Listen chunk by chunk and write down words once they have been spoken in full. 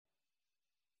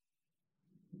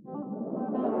Welcome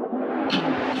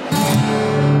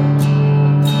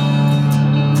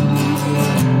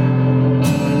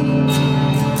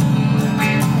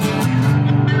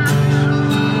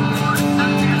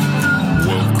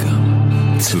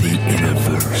to the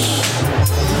Innerverse.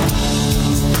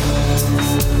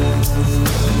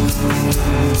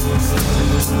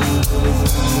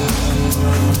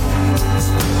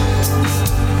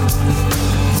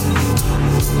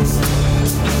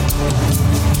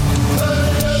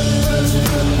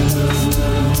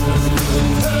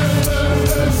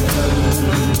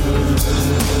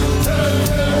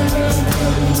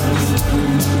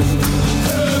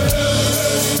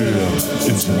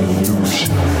 It's an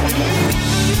illusion.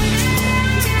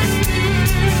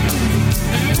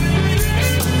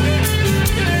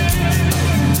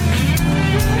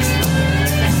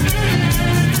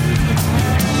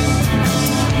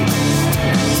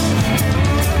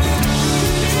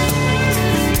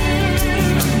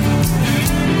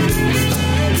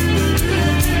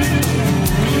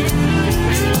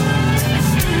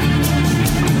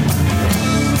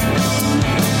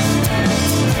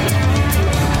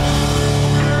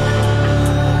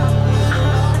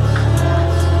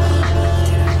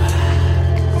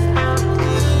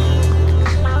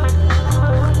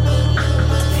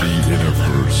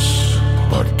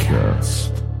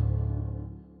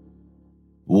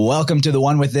 Welcome to the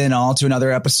One Within All, to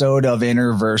another episode of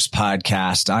Innerverse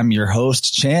Podcast. I'm your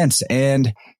host, Chance,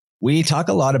 and we talk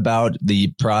a lot about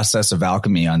the process of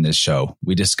alchemy on this show.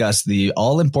 We discuss the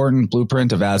all-important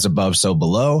blueprint of as above, so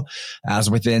below, as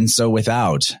within, so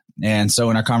without. And so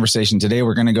in our conversation today,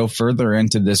 we're going to go further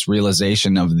into this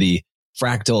realization of the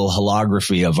fractal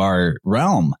holography of our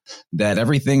realm, that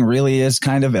everything really is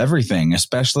kind of everything,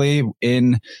 especially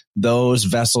in those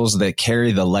vessels that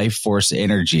carry the life force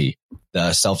energy,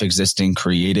 the self-existing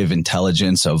creative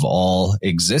intelligence of all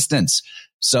existence.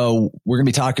 So we're going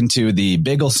to be talking to the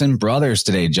Bigelsen brothers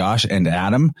today, Josh and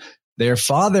Adam. Their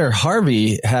father,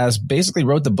 Harvey, has basically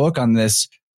wrote the book on this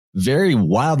very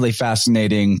wildly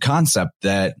fascinating concept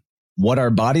that what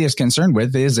our body is concerned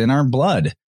with is in our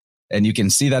blood. And you can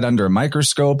see that under a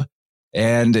microscope,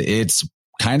 and it's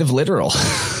kind of literal.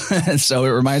 So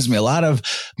it reminds me a lot of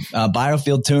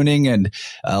biofield tuning, and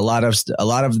a lot of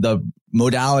the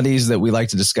modalities that we like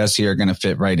to discuss here are going to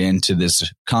fit right into this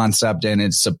concept. And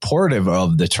it's supportive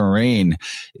of the terrain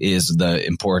is the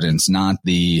importance, not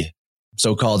the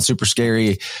so-called super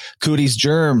scary cooties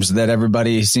germs that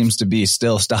everybody seems to be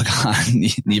still stuck on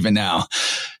even now.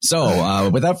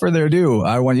 So without further ado,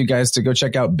 I want you guys to go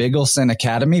check out Bigelsen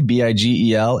Academy,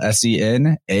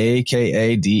 BIGELSEN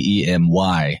AKADEMY.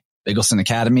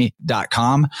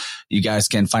 BigelsenAcademy.com. You guys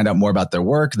can find out more about their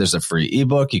work. There's a free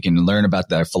ebook. You can learn about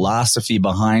their philosophy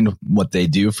behind what they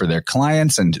do for their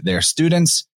clients and their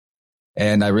students.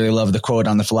 And I really love the quote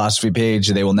on the philosophy page: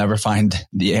 they will never find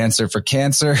the answer for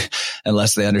cancer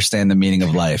unless they understand the meaning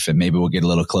of life. And maybe we'll get a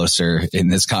little closer in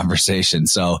this conversation.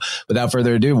 So without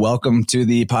further ado, welcome to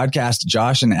the podcast,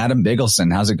 Josh and Adam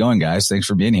Bigelsen. How's it going, guys? Thanks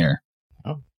for being here.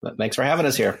 Oh, thanks for having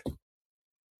us here.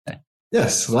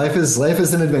 Yes, life is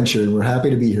an adventure, and we're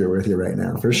happy to be here with you right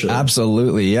now, for sure.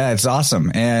 Absolutely. Yeah, it's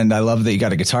awesome. And I love that you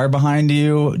got a guitar behind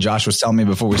you. Josh was telling me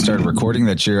before we started recording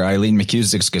that you're Eileen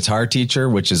McCusick's guitar teacher,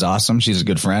 which is awesome. She's a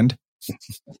good friend.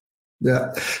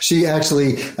 Yeah,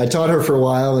 I taught her for a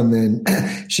while, and then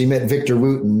she met Victor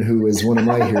Wooten, who is one of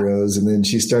my heroes, and then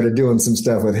she started doing some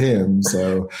stuff with him.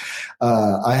 So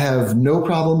I have no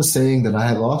problem saying that I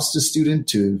have lost a student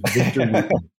to Victor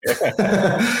Wooten.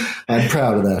 I'm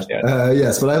proud of that.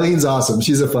 Yes, but Eileen's awesome.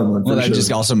 She's a fun one. Well, that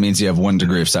just also means you have 1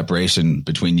 degree of separation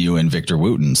between you and Victor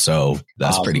Wooten. So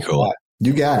that's pretty cool.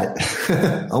 You got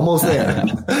it. Almost there.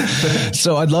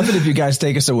 So I'd love it if you guys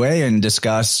take us away and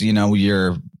discuss,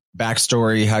 your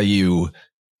backstory, how you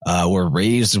were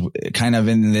raised kind of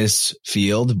in this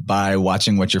field by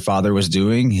watching what your father was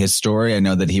doing, his story. I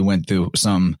know that he went through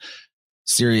some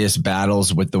serious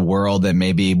battles with the world, and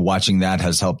maybe watching that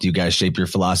has helped you guys shape your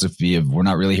philosophy of we're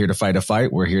not really here to fight a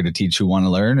fight. We're here to teach who want to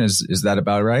learn. Is that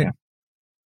about right?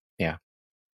 Yeah.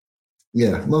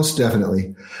 Yeah, most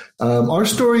definitely. Our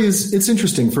story it's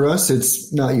interesting for us.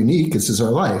 It's not unique. This is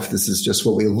our life. This is just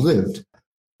what we lived.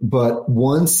 But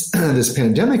once this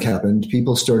pandemic happened,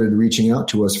 people started reaching out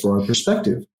to us for our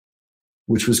perspective,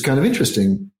 which was kind of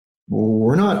interesting.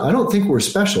 I don't think we're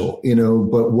special,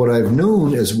 but what I've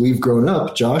known as we've grown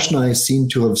up, Josh and I seem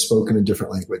to have spoken a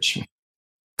different language.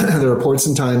 There are points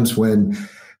and times when,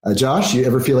 Josh, you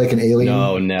ever feel like an alien?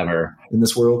 No, never. In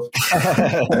this world?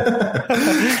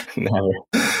 Never.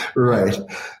 Right.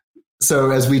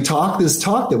 So as we talk this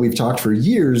talk that we've talked for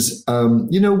years,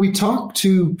 we talk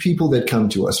to people that come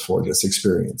to us for this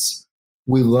experience.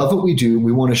 We love what we do.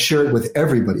 We want to share it with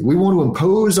everybody. We want to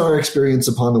impose our experience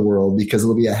upon the world because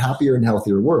it'll be a happier and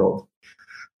healthier world.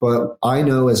 But I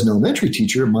know as an elementary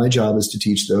teacher, my job is to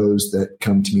teach those that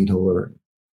come to me to learn.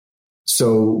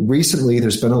 So recently,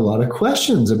 there's been a lot of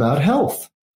questions about health.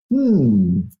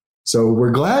 So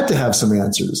we're glad to have some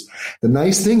answers. The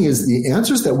nice thing is the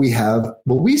answers that we have,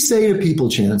 what we say to people,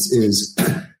 Chance, is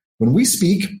when we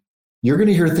speak, you're going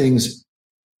to hear things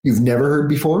you've never heard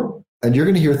before, and you're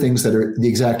going to hear things that are the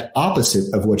exact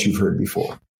opposite of what you've heard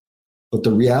before. But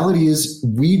the reality is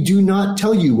we do not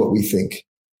tell you what we think.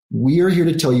 We are here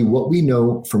to tell you what we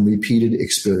know from repeated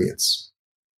experience.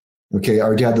 Okay,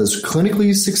 our dad was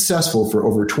clinically successful for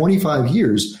over 25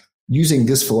 years using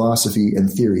this philosophy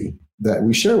and theory that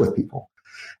we share with people.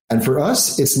 And for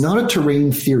us, it's not a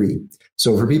terrain theory.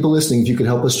 So for people listening, if you could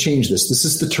help us change this, this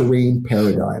is the terrain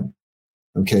paradigm.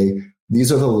 Okay,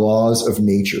 these are the laws of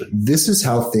nature. This is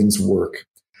how things work.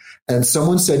 And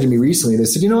someone said to me recently, they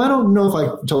said, I don't know if I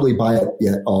totally buy it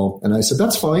yet all. And I said,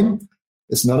 that's fine.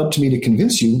 It's not up to me to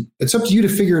convince you. It's up to you to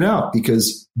figure it out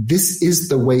because this is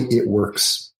the way it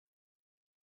works.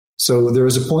 So there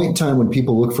is a point in time when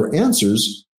people look for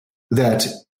answers that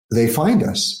they find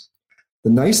us.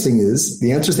 The nice thing is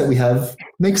the answers that we have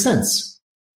make sense.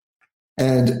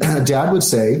 And Dad would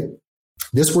say,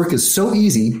 this work is so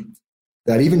easy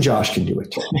that even Josh can do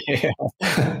it.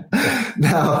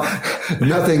 Now,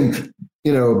 nothing,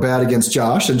 bad against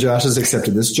Josh, and Josh has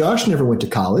accepted this. Josh never went to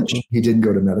college. He didn't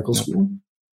go to medical school.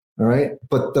 All right.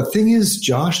 But the thing is,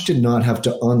 Josh did not have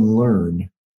to unlearn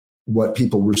what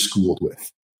people were schooled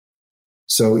with.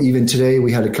 So even today,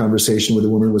 we had a conversation with a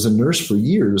woman who was a nurse for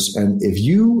years. And if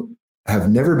you have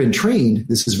never been trained,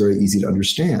 this is very easy to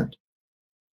understand.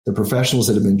 The professionals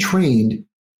that have been trained,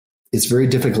 it's very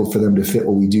difficult for them to fit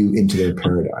what we do into their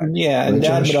paradigm. Yeah, and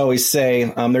Dad would always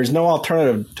say there's no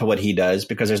alternative to what he does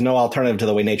because there's no alternative to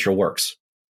the way nature works.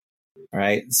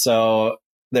 Right? So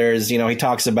there's, he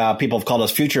talks about people have called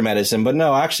us future medicine, but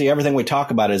no, actually everything we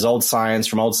talk about is old science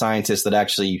from old scientists that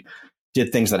actually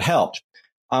did things that helped.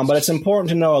 But it's important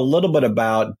to know a little bit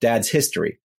about Dad's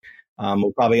history.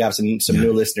 We'll probably have some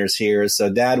new listeners here. So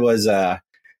Dad was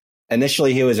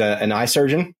initially he was an eye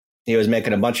surgeon. He was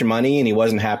making a bunch of money and he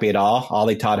wasn't happy at all. All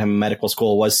they taught him in medical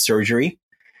school was surgery.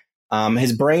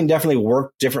 His brain definitely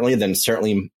worked differently than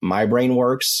certainly my brain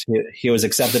works. He was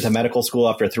accepted to medical school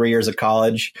after 3 years of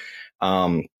college.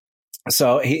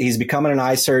 So he's becoming an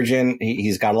eye surgeon.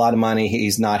 He's got a lot of money.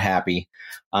 He's not happy.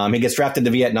 He gets drafted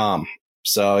to Vietnam.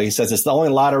 So he says it's the only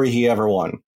lottery he ever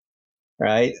won.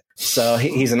 Right. So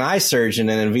he's an eye surgeon,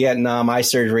 and in Vietnam, eye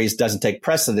surgeries doesn't take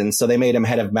precedence. So they made him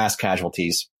head of mass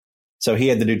casualties. So he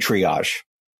had to do triage.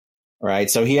 Right.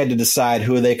 So he had to decide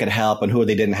who they could help and who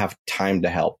they didn't have time to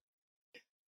help.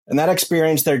 And that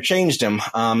experience there changed him.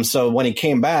 So when he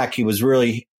came back, he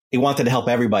wanted to help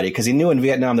everybody because he knew in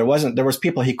Vietnam there was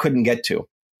people he couldn't get to.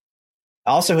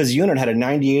 Also, his unit had a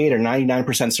 98 or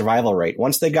 99% survival rate.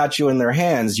 Once they got you in their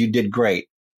hands, you did great.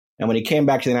 And when he came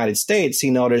back to the United States,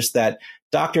 he noticed that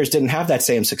doctors didn't have that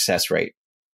same success rate.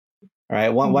 All right.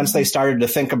 Once they started to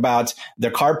think about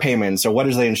their car payments or what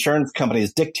is the insurance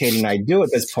companies dictating I do at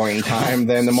this point in time,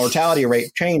 then the mortality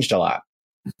rate changed a lot.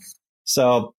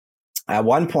 So at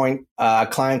one point, a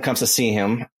client comes to see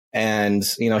him and,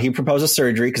 he proposes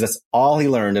surgery because that's all he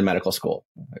learned in medical school.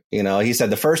 He said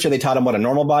the first year they taught him what a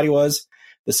normal body was.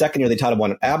 The second year they taught him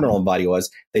what an abnormal body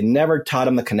was. They never taught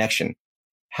him the connection.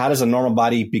 How does a normal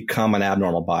body become an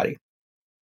abnormal body?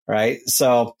 Right.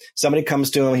 So somebody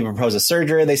comes to him, he proposes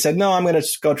surgery. They said, no, I'm going to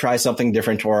go try something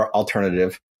different or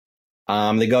alternative.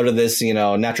 They go to this,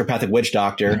 naturopathic witch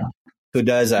doctor who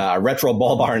does a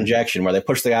retrobulbar injection where they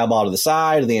push the eyeball to the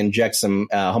side. They inject some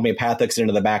homeopathics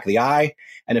into the back of the eye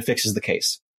and it fixes the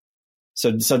case.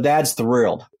 So Dad's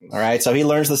thrilled. All right. So he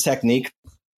learns this technique.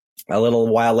 A little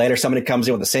while later, somebody comes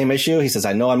in with the same issue. He says,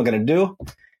 I know what I'm going to do.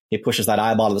 He pushes that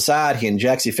eyeball to the side. He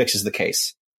injects. He fixes the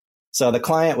case. So the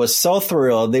client was so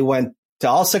thrilled. They went to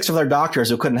all 6 of their doctors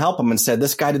who couldn't help him and said,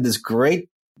 this guy did this great,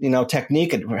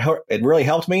 technique. It really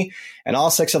helped me. And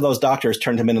all 6 of those doctors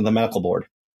turned him into the medical board.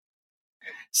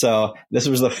 So this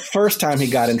was the first time he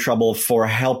got in trouble for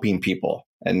helping people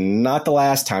and not the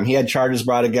last time. He had charges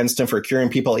brought against him for curing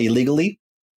people illegally.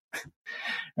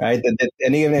 Right.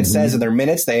 And even it says in their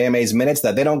minutes, the AMA's minutes,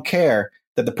 that they don't care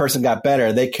that the person got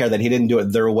better. They care that he didn't do it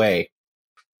their way.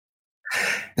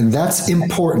 And that's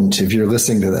important if you're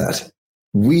listening to that.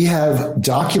 We have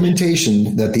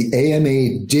documentation that the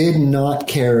AMA did not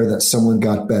care that someone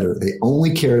got better. They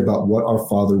only cared about what our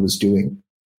father was doing.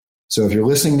 So if you're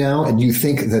listening now and you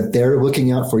think that they're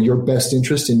looking out for your best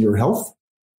interest in your health,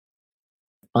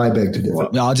 I beg to differ.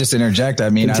 I'll just interject. I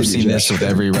mean, I've seen this with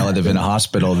every relative in a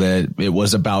hospital that it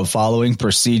was about following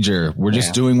procedure. We're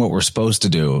just doing what we're supposed to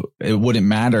do. It wouldn't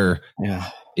matter. Yeah.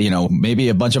 Maybe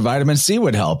a bunch of vitamin C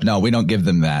would help. No, we don't give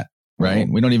them that. Right.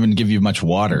 We don't even give you much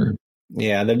water.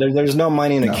 Yeah. There's no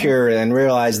money in a cure, and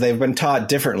realize they've been taught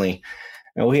differently.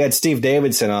 And we had Steve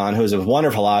Davidson on, who's a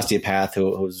wonderful osteopath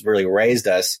who's really raised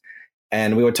us.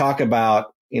 And we would talk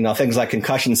about, things like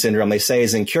concussion syndrome, they say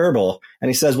is incurable. And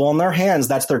he says, well, in their hands,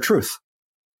 that's their truth,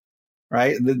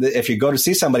 right? If you go to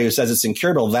see somebody who says it's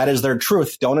incurable, that is their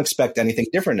truth. Don't expect anything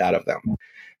different out of them.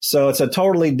 So it's a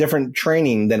totally different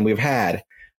training than we've had.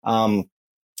 And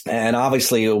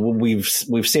obviously we've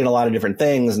seen a lot of different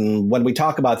things. And when we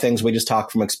talk about things, we just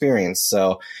talk from experience.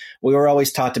 So we were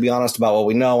always taught to be honest about what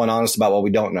we know and honest about what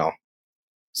we don't know.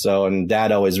 So, and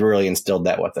Dad always really instilled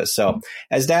that with us. So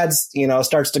as Dad's,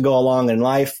 starts to go along in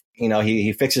life,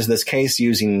 he fixes this case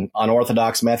using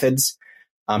unorthodox methods.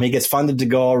 He gets funded to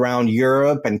go around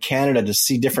Europe and Canada to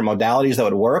see different modalities that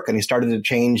would work. And he started to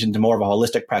change into more of a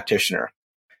holistic practitioner.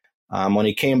 When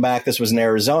he came back, this was in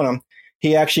Arizona,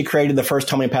 he actually created the first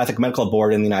homeopathic medical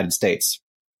board in the United States.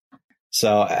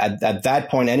 So at that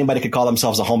point, anybody could call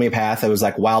themselves a homeopath. It was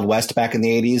like Wild West back in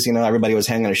the 80s. Everybody was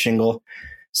hanging a shingle.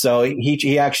 So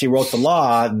he actually wrote the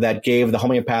law that gave the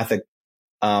homeopathic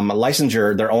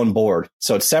licensure their own board.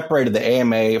 So it separated the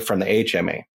AMA from the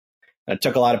HMA. And it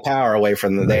took a lot of power away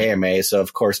from the AMA. So,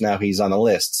 of course, now he's on the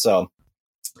list. So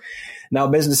now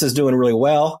business is doing really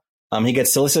well. He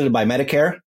gets solicited by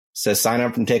Medicare, says sign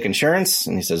up and take insurance.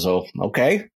 And he says, oh,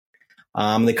 okay.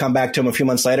 They come back to him a few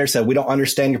months later, said, we don't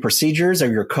understand your procedures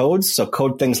or your codes. So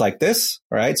code things like this.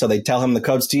 Right. So they tell him the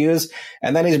codes to use.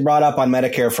 And then he's brought up on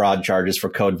Medicare fraud charges for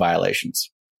code violations.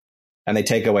 And they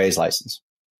take away his license.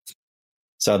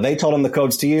 So they told him the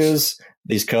codes to use.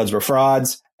 These codes were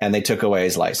frauds, and they took away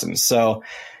his license. So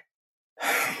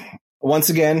once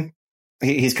again,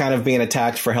 he's kind of being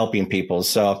attacked for helping people.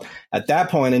 So at that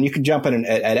point, and you can jump in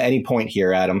at any point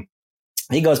here, Adam,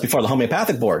 he goes before the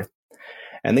homeopathic board.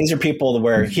 And these are people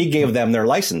where he gave them their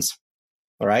license.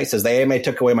 All right. Says the AMA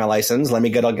took away my license. Let me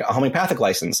get a homeopathic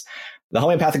license. The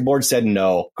homeopathic board said,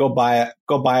 no, go buy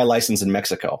a license in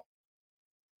Mexico.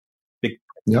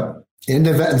 Yep. In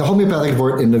Nevada, the homeopathic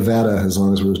board in Nevada, as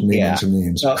long as we're naming some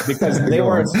names. Because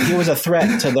he was a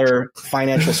threat to their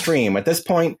financial stream. At this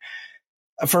point,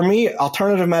 for me,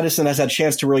 alternative medicine has had a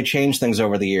chance to really change things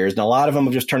over the years. And a lot of them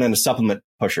have just turned into supplement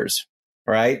pushers.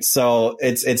 Right. So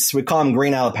we call them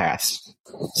green allopaths.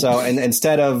 So and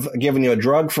instead of giving you a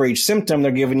drug for each symptom,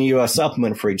 they're giving you a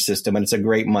supplement for each system. And it's a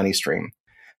great money stream.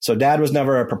 So Dad was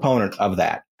never a proponent of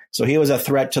that. So he was a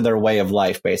threat to their way of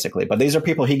life, basically. But these are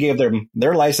people he gave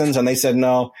their license, and they said,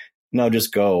 no,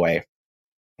 just go away.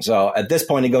 So at this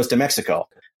point, he goes to Mexico.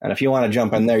 And if you want to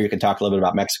jump in there, you can talk a little bit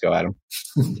about Mexico, Adam.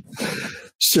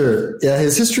 Sure. Yeah,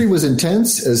 his history was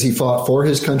intense as he fought for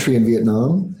his country in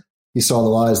Vietnam. He saw the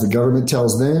lies the government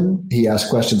tells them. He asked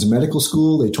questions in medical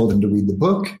school. They told him to read the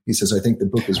book. He says, I think the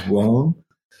book is wrong.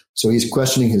 So he's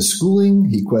questioning his schooling.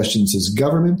 He questions his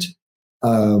government.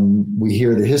 We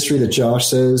hear the history that Josh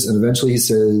says, and eventually he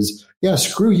says, yeah,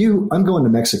 screw you. I'm going to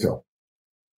Mexico.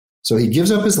 So he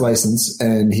gives up his license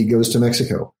and he goes to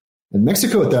Mexico. And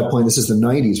Mexico at that point, this is the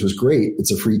 90s, was great.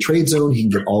 It's a free trade zone. He can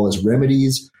get all his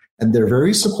remedies. And they're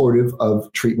very supportive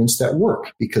of treatments that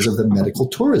work because of the medical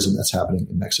tourism that's happening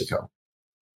in Mexico.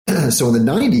 So in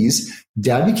the 90s,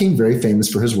 Dad became very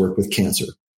famous for his work with cancer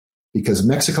because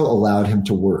Mexico allowed him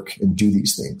to work and do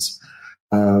these things.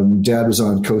 Dad was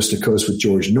on Coast to Coast with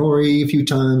George Norrie a few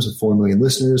times with 4 million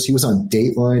listeners. He was on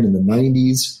Dateline in the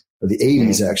 90s, or the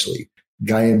 80s, actually.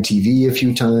 Guy MTV a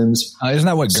few times. Isn't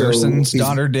that what Gerson's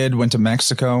daughter did? Went to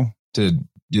Mexico to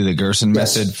do the Gerson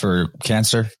method for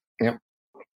cancer? Yep.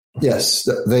 Yes,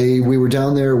 we were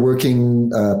down there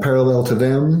working parallel to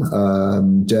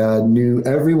them. Dad knew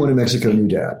everyone in Mexico knew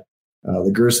Dad.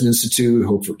 The Gerson Institute,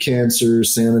 Hope for Cancer,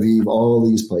 Sanoviv, all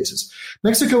these places.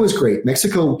 Mexico is great.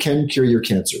 Mexico can cure your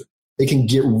cancer. They can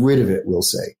get rid of it, we'll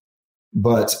say.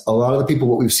 But a lot of the people,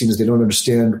 what we've seen is they don't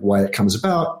understand why it comes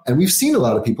about. And we've seen a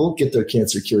lot of people get their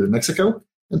cancer cured in Mexico.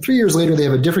 And 3 years later, they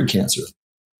have a different cancer,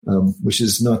 which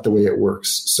is not the way it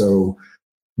works. So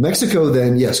Mexico,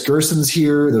 then, yes, Gerson's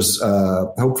here. There's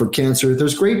Hope for Cancer.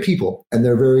 There's great people, and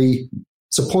they're very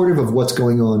supportive of what's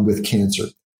going on with cancer.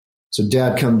 So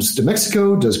Dad comes to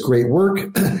Mexico, does great work.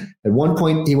 At one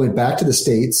point, he went back to the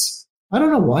States. I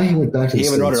don't know why he went back to the States.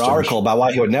 He even wrote an article about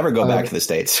why he would never go back to the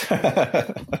States.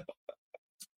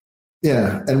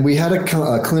 Yeah, and we had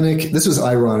a clinic. This was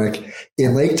ironic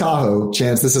in Lake Tahoe.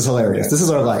 Chance, this is hilarious. This is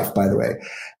our life, by the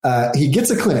way. He gets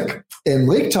a clinic in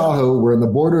Lake Tahoe. We're on the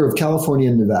border of California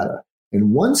and Nevada.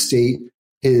 In one state,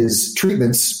 his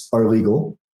treatments are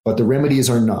legal, but the remedies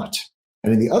are not.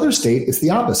 And in the other state, it's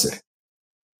the opposite.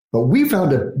 But we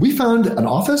found an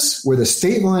office where the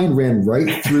state line ran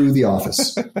right through the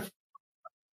office.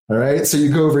 All right. So you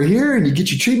go over here and you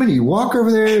get your treatment, and you walk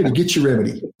over there and you get your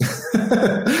remedy.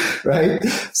 Right.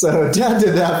 So Dad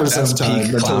did that for some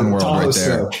time. That's clown world right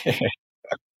there.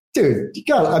 Dude,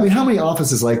 how many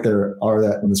offices like there are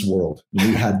that in this world?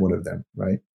 We had one of them,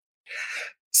 right?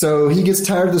 So he gets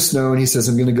tired of the snow and he says,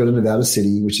 I'm going to go to Nevada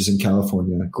City, which is in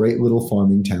California, great little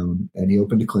farming town. And he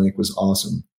opened a clinic, was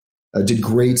awesome. Did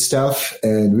great stuff.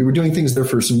 And we were doing things there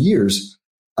for some years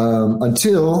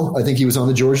until I think he was on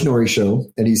the George Norrie show.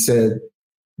 And he said,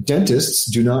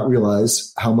 dentists do not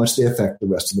realize how much they affect the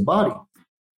rest of the body.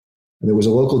 And there was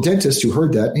a local dentist who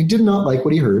heard that. And he did not like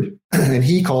what he heard. And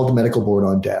he called the medical board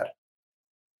on Dad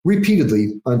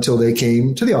repeatedly until they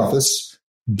came to the office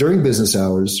during business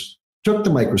hours, took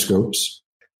the microscopes,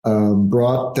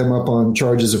 brought them up on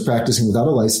charges of practicing without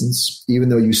a license, even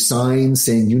though you sign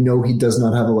saying he does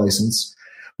not have a license.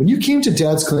 When you came to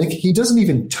Dad's clinic, he doesn't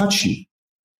even touch you.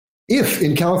 If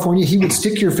in California he would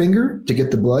stick your finger to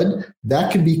get the blood,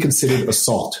 that could be considered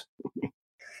assault.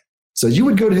 So you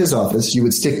would go to his office, you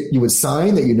would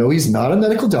sign that he's not a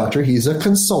medical doctor, he's a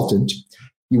consultant.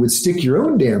 You would stick your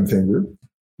own damn finger.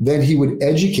 Then he would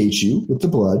educate you with the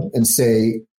blood and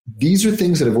say, these are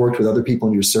things that have worked with other people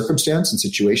in your circumstance and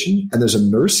situation. And there's a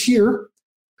nurse here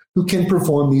who can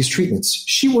perform these treatments.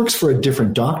 She works for a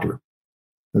different doctor.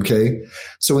 Okay.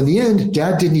 So in the end,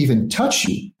 Dad didn't even touch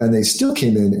you, and they still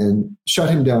came in and shut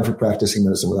him down for practicing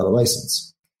medicine without a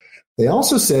license. They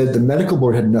also said the medical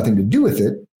board had nothing to do with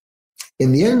it.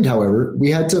 In the end, however,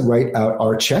 we had to write out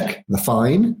our check, the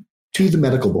fine, to the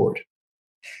medical board.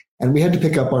 And we had to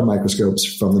pick up our microscopes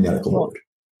from the medical board.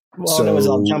 Well,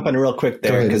 I'll jump in real quick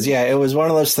there because, it was one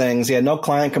of those things. He had no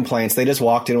client complaints. They just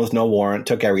walked in with no warrant,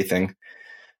 took everything.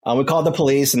 We called the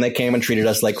police, and they came and treated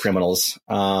us like criminals.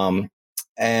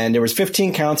 And there was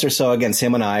 15 counts or so against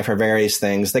him and I for various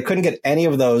things. They couldn't get any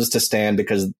of those to stand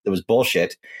because it was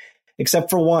bullshit, except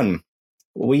for one.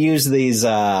 We use these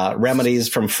remedies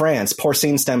from France,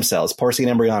 porcine stem cells, porcine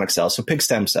embryonic cells, so pig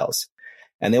stem cells.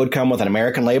 And they would come with an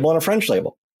American label and a French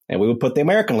label. And we would put the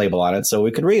American label on it so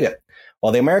we could read it.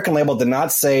 Well, the American label did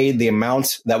not say the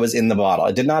amount that was in the bottle.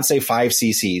 It did not say 5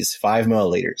 cc's, 5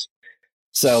 milliliters.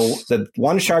 So the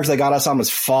one charge they got us on was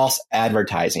false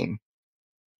advertising.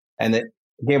 And it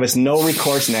gave us no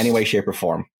recourse in any way, shape, or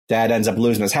form. Dad ends up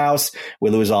losing his house.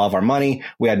 We lose all of our money.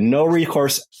 We had no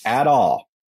recourse at all.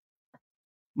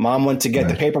 Mom went to get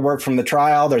the paperwork from the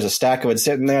trial. There's a stack of it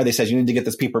sitting there. They said, you need to get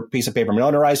this piece of paper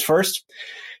notarized first.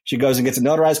 She goes and gets it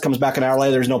notarized, comes back an hour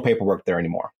later. There's no paperwork there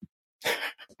anymore.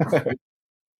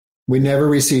 We never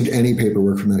received any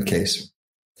paperwork from that case.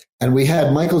 And we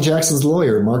had Michael Jackson's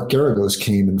lawyer, Mark Garagos,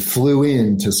 came and flew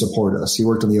in to support us. He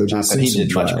worked on the O.J. Simpson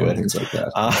trial and things like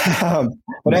that.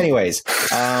 But anyways,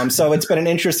 so it's been an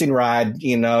interesting ride.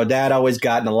 Dad always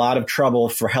got in a lot of trouble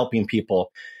for helping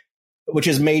people, which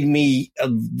has made me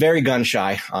very gun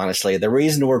shy, honestly. The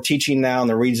reason we're teaching now and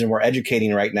the reason we're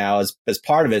educating right now is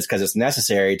part of it is because it's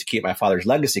necessary to keep my father's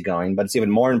legacy going. But it's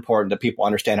even more important that people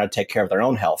understand how to take care of their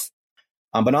own health.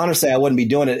 But honestly, I wouldn't be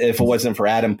doing it if it wasn't for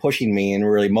Adam pushing me and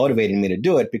really motivating me to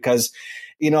do it because,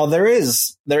 there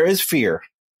is fear,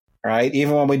 right?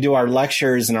 Even when we do our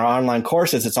lectures and our online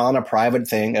courses, it's on a private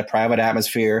thing, a private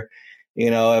atmosphere.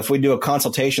 If we do a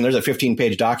consultation, there's a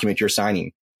 15-page document you're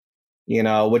signing,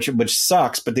 which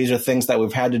sucks. But these are things that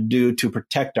we've had to do to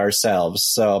protect ourselves.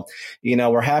 So,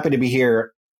 we're happy to be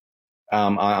here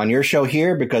on your show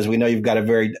here because we know you've got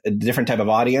a different type of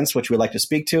audience, which we like to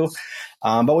speak to.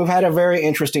 But we've had a very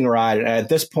interesting ride. At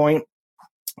this point,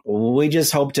 we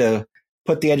just hope to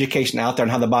put the education out there on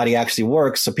how the body actually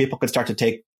works so people can start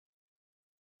to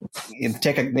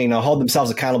hold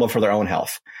themselves accountable for their own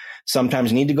health.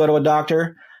 Sometimes you need to go to a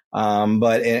doctor,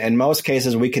 but in most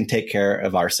cases, we can take care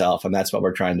of ourselves, and that's what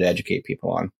we're trying to educate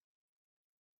people on.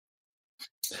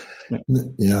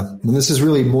 Yeah. And this is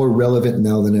really more relevant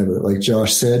now than ever. Like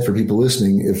Josh said, for people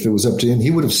listening, if it was up to him,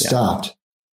 he would have stopped.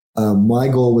 My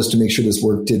goal was to make sure this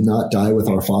work did not die with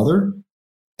our father.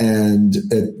 And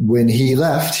when he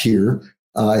left here,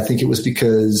 I think it was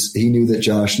because he knew that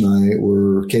Josh and I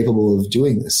were capable of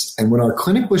doing this. And when our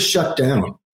clinic was shut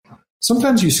down,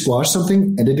 sometimes you squash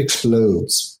something and it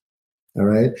explodes. All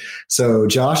right. So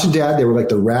Josh and Dad, they were like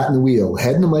the rat in the wheel,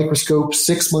 head in the microscope,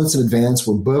 6 months in advance.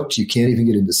 We're booked. You can't even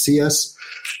get in to see us.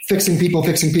 Fixing people.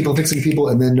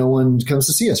 And then no one comes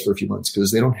to see us for a few months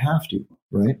because they don't have to.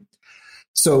 Right.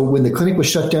 So when the clinic was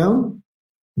shut down,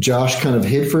 Josh kind of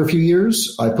hid for a few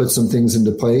years. I put some things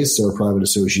into place, our private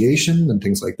association and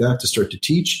things like that to start to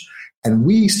teach. And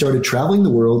we started traveling the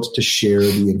world to share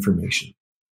the information.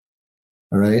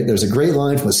 All right. There's a great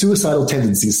line from a Suicidal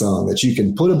Tendencies song that you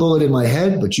can put a bullet in my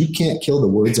head, but you can't kill the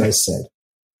words I said.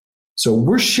 So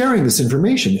we're sharing this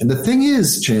information. And the thing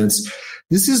is, Chance,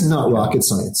 this is not rocket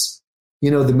science.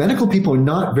 You know, the medical people are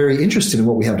not very interested in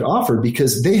what we have to offer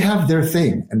because they have their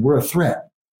thing and we're a threat,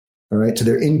 all right, to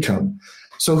their income.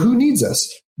 So who needs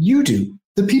us? You do.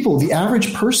 The people, the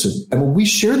average person. And when we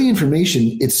share the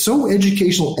information, it's so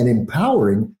educational and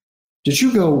empowering that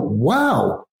you go,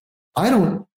 wow, I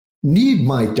don't need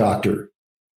my doctor.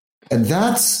 And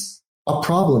that's a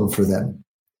problem for them.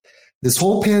 This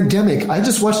whole pandemic, I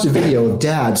just watched a video of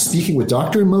Dad speaking with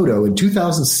Dr. Emoto in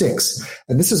 2006.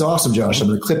 And this is awesome, Josh. I'm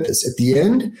going to clip this. At the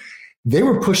end, they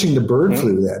were pushing the bird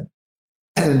flu then.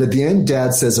 And at the end,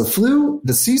 Dad says, a flu,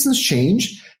 the seasons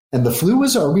change, and the flu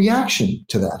is a reaction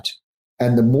to that.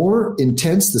 And the more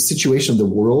intense the situation of the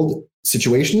world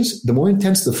situation is, the more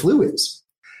intense the flu is.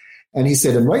 And he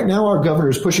said, and right now our governor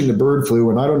is pushing the bird flu,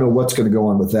 and I don't know what's going to go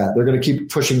on with that. They're going to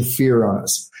keep pushing fear on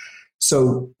us.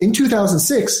 So in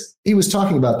 2006, he was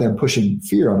talking about them pushing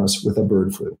fear on us with a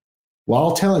bird flu,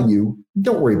 while telling you,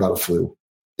 don't worry about a flu.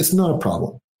 It's not a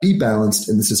problem. Be balanced,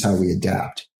 and this is how we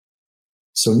adapt.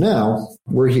 So now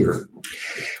we're here.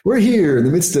 We're here in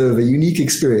the midst of a unique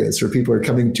experience where people are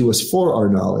coming to us for our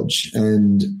knowledge.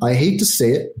 And I hate to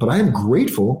say it, but I am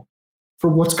grateful for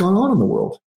what's gone on in the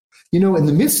world. You know, in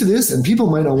the midst of this, and people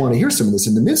might not want to hear some of this,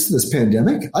 in the midst of this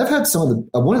pandemic, I've had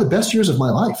one of the best years of my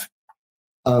life.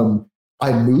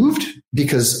 I moved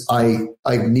because I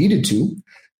needed to.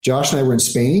 Josh and I were in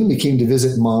Spain. We came to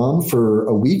visit Mom for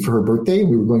a week for her birthday.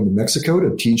 We were going to Mexico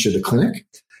to teach at a clinic.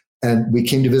 And we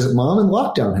came to visit Mom, and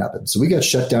lockdown happened. So we got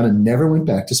shut down and never went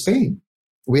back to Spain.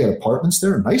 We had apartments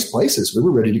there, nice places. We were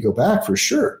ready to go back for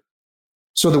sure.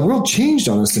 So the world changed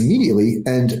on us immediately.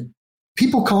 And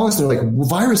people call us, they're like,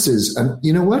 viruses. And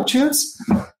you know what, Chance?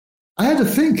 I had to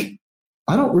think.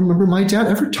 I don't remember my dad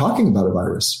ever talking about a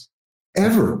virus.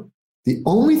 Ever. The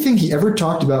only thing he ever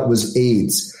talked about was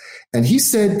AIDS. And he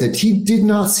said that he did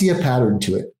not see a pattern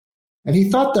to it. And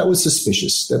he thought that was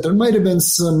suspicious, that there might have been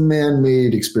some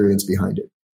man-made experience behind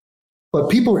it. But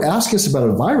people were asking us about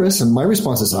a virus, and my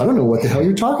response is, I don't know what the hell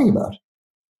you're talking about.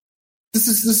 This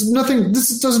is nothing,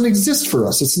 this doesn't exist for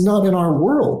us. It's not in our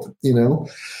world, you know?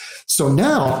 So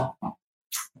now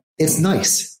it's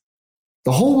nice.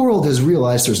 The whole world has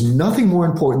realized there's nothing more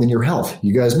important than your health.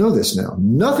 You guys know this now.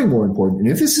 Nothing more important. And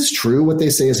if this is true, what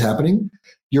they say is happening,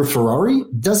 your Ferrari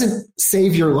doesn't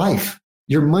save your life.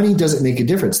 Your money doesn't make a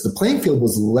difference. The playing field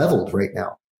was leveled right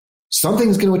now.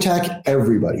 Something's going to attack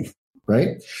everybody,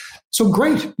 right? So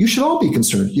great. You should all be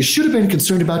concerned. You should have been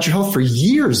concerned about your health for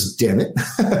years, damn it.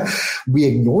 We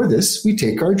ignore this. We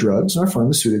take our drugs and our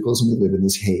pharmaceuticals, and we live in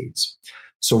this haze.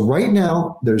 So right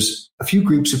now, there's a few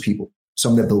groups of people,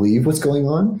 some that believe what's going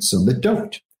on, some that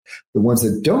don't. The ones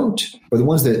that don't, or the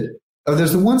ones that,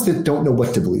 there's the ones that don't know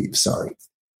what to believe. Sorry.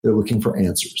 They're looking for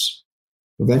answers.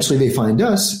 Eventually they find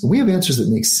us, and we have answers that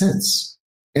make sense.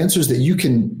 Answers that you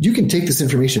can take this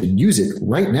information and use it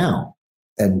right now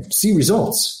and see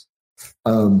results.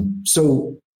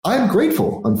 So I'm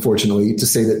grateful, unfortunately, to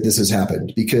say that this has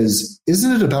happened, because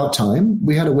isn't it about time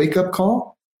we had a wake-up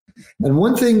call? And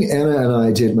one thing Anna and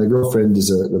I did, my girlfriend is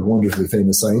a wonderfully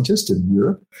famous scientist in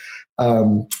Europe,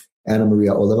 Anna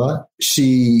Maria Oliva.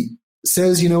 She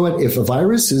says, you know what, if a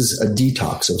virus is a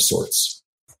detox of sorts,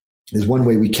 is one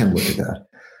way we can look at that.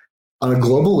 On a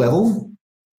global level,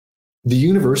 the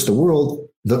universe, the world,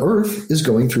 the earth is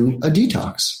going through a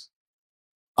detox.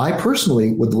 I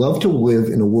personally would love to live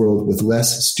in a world with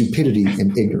less stupidity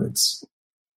and ignorance.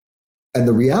 And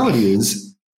the reality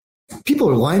is, people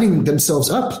are lining themselves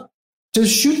up to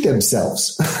shoot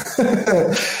themselves.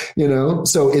 You know,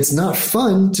 so it's not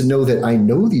fun to know that I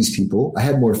know these people. I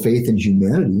had more faith in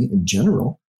humanity in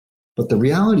general. But the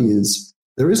reality is,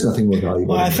 there is nothing more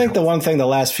valuable. Well, I think the one thing the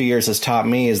last few years has taught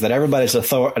me is that everybody's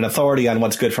an authority on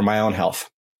what's good for my own health,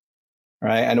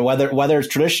 right? And whether it's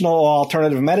traditional or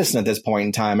alternative medicine at this point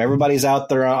in time, everybody's out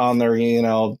there on their,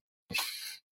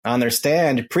 on their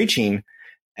stand preaching,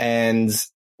 and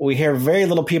we hear very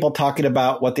little people talking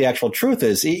about what the actual truth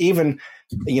is. Even,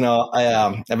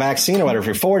 a vaccine or whatever, if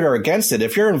you're for it or against it,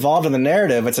 if you're involved in the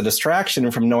narrative, it's a distraction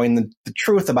from knowing the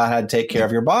truth about how to take care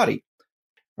of your body.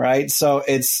 Right. So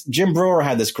it's Jim Brewer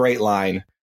had this great line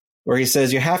where he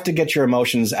says, you have to get your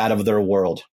emotions out of their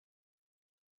world.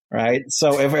 Right.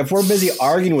 So if we're busy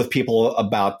arguing with people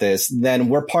about this, then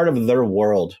we're part of their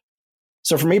world.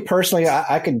 So for me personally,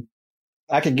 I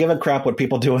could give a crap what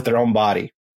people do with their own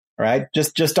body. Right.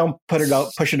 Just don't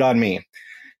push it on me.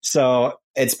 So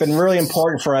it's been really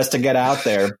important for us to get out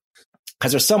there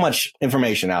because there's so much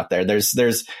information out there.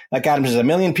 There's like Adam says, a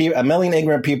million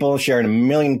ignorant people sharing a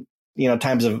million,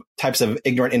 types of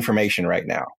ignorant information right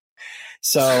now.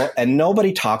 So, and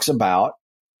nobody talks about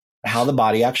how the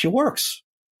body actually works.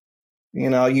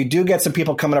 You do get some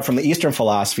people coming up from the Eastern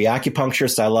philosophy,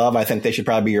 acupuncturists I think they should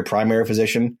probably be your primary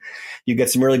physician. You get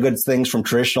some really good things from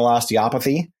traditional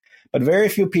osteopathy, but very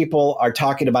few people are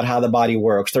talking about how the body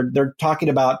works. They're talking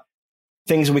about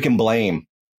things we can blame,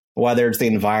 whether it's the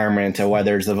environment or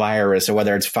whether it's the virus or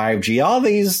whether it's 5G. All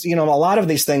these, a lot of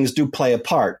these things do play a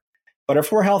part. But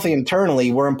if we're healthy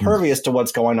internally, we're impervious to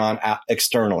what's going on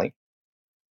externally.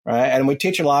 Right. And we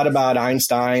teach a lot about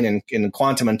Einstein and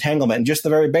quantum entanglement and just the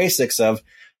very basics of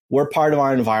we're part of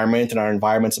our environment and our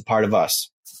environment's a part of us.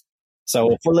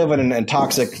 So if we're living in a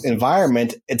toxic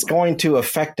environment, it's going to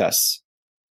affect us.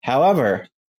 However,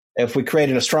 if we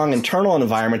create a strong internal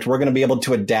environment, we're going to be able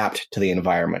to adapt to the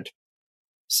environment.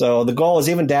 So the goal is,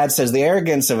 even Dad says, the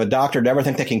arrogance of a doctor to ever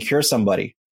think they can cure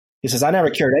somebody. He says, I never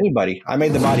cured anybody. I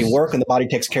made the body work and the body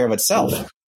takes care of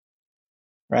itself.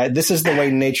 Right. This is the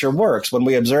way nature works. When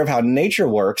we observe how nature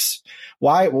works,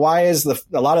 why is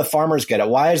a lot of farmers get it?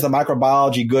 Why is the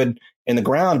microbiology good in the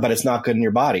ground, but it's not good in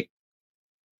your body?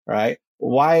 Right.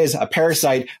 Why is a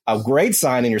parasite a great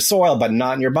sign in your soil, but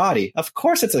not in your body? Of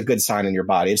course, it's a good sign in your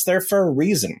body. It's there for a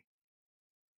reason.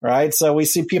 Right. So we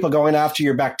see people going after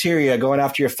your bacteria, going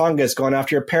after your fungus, going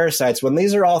after your parasites, when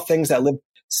these are all things that live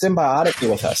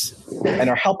symbiotically with us and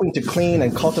are helping to clean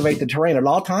and cultivate the terrain at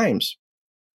all times.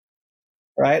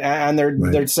 Right. And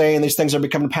they're saying these things are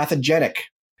becoming pathogenic.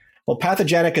 Well,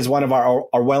 pathogenic is one of our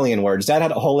Orwellian words. That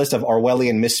had a whole list of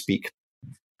Orwellian misspeak.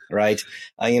 Right.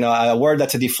 A word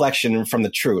that's a deflection from the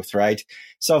truth. Right.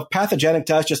 So pathogenic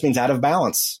to us just means out of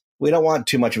balance. We don't want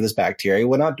too much of this bacteria.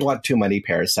 We don't want too many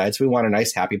parasites. We want a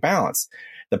nice, happy balance.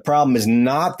 The problem is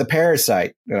not the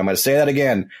parasite. And I'm going to say that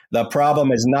again. The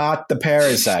problem is not the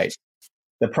parasite.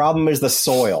 The problem is the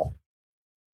soil.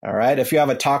 All right. If you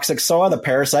have a toxic soil, the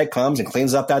parasite comes and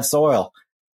cleans up that soil,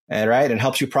 and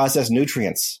helps you process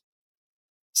nutrients.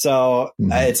 So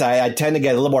I tend to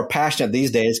get a little more passionate these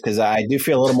days because I do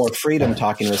feel a little more freedom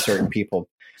talking with certain people.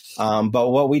 But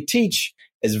what we teach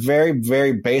is very,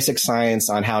 very basic science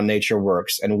on how nature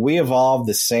works. And we evolve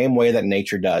the same way that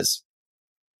nature does.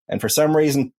 And for some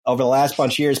reason, over the last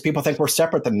bunch of years, people think we're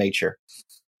separate than nature.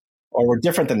 Or we're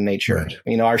different than nature.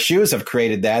 Right. Our shoes have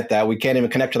created that we can't even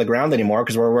connect to the ground anymore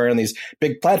because we're wearing these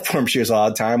big platform shoes all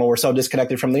the time, and we're so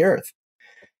disconnected from the earth.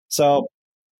 So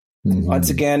once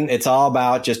again, it's all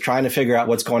about just trying to figure out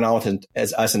what's going on with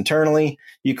us internally.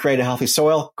 You create a healthy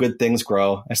soil, good things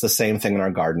grow. It's the same thing in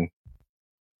our garden.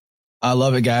 I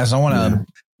love it, guys. I want to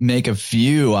make a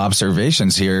few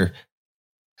observations here.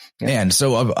 And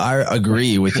so I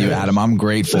agree with you, Adam. I'm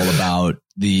grateful about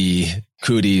the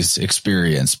Cooties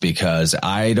experience because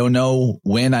I don't know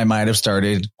when I might have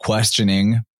started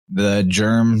questioning the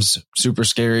germs, super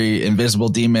scary, invisible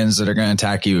demons that are going to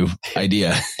attack you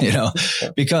idea,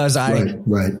 because I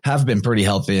have been pretty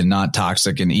healthy and not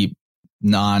toxic and eat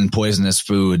non-poisonous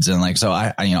foods. And so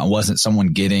I wasn't someone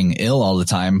getting ill all the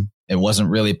time. It wasn't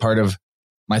really part of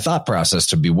my thought process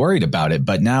to be worried about it.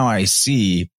 But now I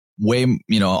see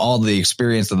all the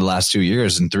experience of the last 2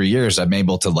 years and 3 years, I'm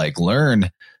able to learn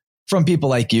from people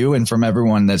like you and from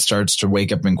everyone that starts to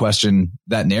wake up and question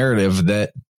that narrative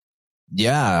that,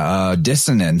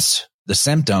 dissonance, the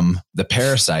symptom, the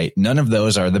parasite, none of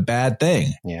those are the bad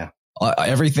thing. Yeah.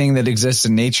 Everything that exists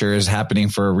in nature is happening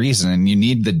for a reason, and you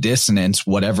need the dissonance,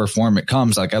 whatever form it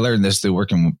comes. I learned this through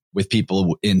working with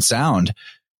people in sound,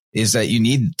 is that you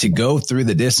need to go through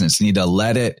the dissonance. You need to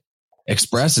let it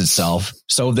express itself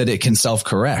so that it can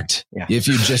self-correct. Yeah. If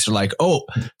you just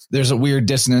there's a weird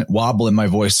dissonant wobble in my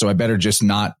voice, so I better just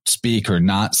not speak or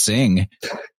not sing,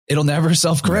 it'll never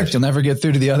self-correct. Right. You'll never get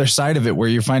through to the other side of it where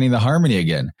you're finding the harmony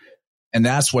again. And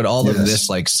that's what all of this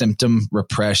symptom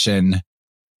repression,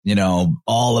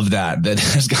 all of that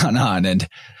has gone on. And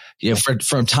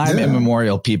from time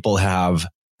immemorial, people have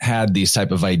had these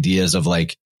type of ideas of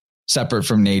separate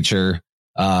from nature.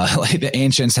 The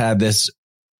ancients had this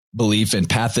belief in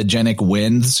pathogenic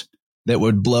winds that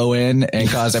would blow in and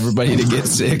cause everybody to get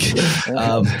sick.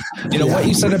 What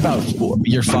you said about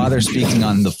your father speaking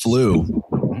on the flu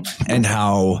and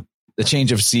how the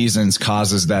change of seasons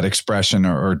causes that expression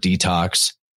or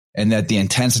detox, and that the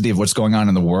intensity of what's going on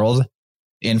in the world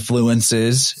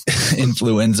influences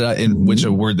influenza, in which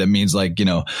a word that means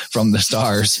from the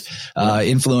stars,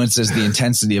 influences the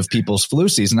intensity of people's flu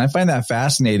season. I find that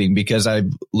fascinating because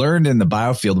I've learned in the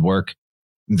biofield work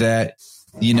that,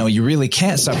 you really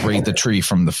can't separate the tree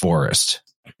from the forest.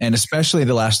 And especially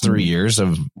the last 3 years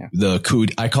of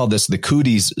I call this the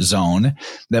cooties zone,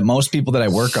 that most people that I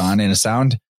work on in a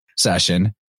sound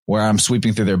session where I'm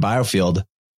sweeping through their biofield,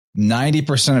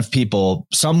 90% of people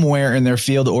somewhere in their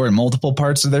field or in multiple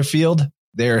parts of their field,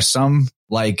 there's some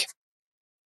like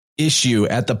issue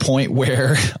at the point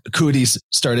where cooties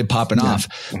started popping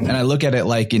off. And I look at it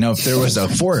like, if there was a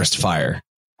forest fire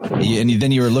and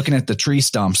then you were looking at the tree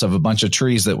stumps of a bunch of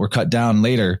trees that were cut down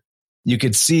later, you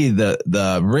could see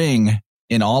the ring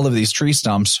in all of these tree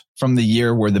stumps from the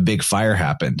year where the big fire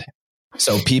happened.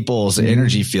 So people's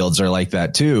energy fields are like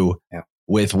that too,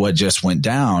 with what just went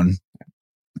down.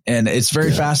 And it's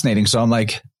very fascinating. So I'm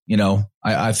like,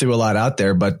 I threw a lot out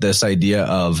there, but this idea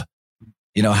of,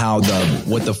 how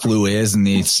what the flu is and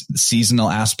the seasonal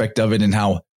aspect of it, and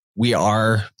how we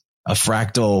are a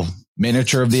fractal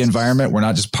miniature of the environment. We're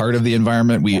not just part of the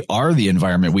environment. We are the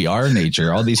environment. We are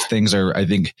nature. All these things are, I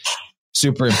think,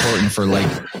 super important for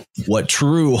like what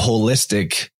true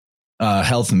holistic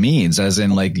health means, as in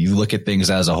like you look at things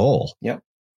as a whole. Yep.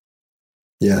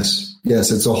 Yes.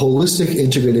 It's a holistic,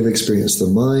 integrative experience. The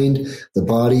mind, the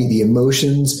body, the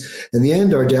emotions. In the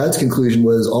end, our dad's conclusion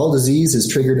was all disease is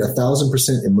triggered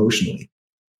 1,000% emotionally.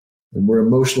 And we're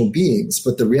emotional beings.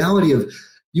 But the reality of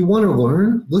you want to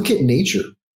learn, look at nature.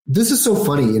 This is so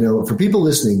funny, for people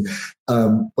listening.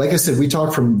 Like I said, we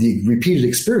talk from the repeated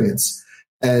experience,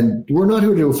 and we're not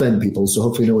here to offend people. So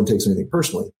hopefully no one takes anything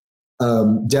personally.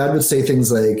 Dad would say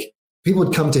things like, people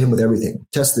would come to him with everything.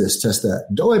 Test this, test that.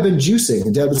 Oh, I've been juicing.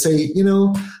 And Dad would say,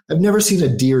 I've never seen a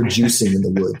deer juicing in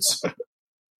the woods.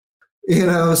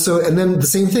 And then the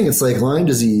same thing, it's like Lyme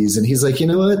disease. And he's like, you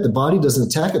know what? The body doesn't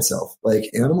attack itself. Like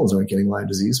animals aren't getting Lyme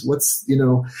disease.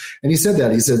 And he said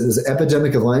that. He said, there's an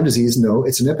epidemic of Lyme disease. No,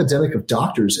 it's an epidemic of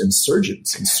doctors and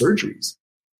surgeons and surgeries.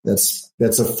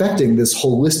 That's affecting this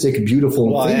holistic,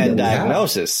 beautiful thing. And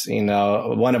diagnosis,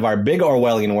 one of our big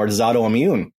Orwellian words is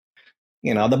autoimmune.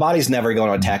 The body's never going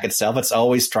to attack itself. It's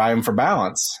always striving for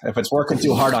balance. If it's working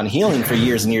too hard on healing for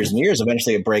years and years and years,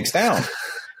 eventually it breaks down.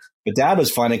 But Dad was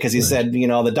funny because he said,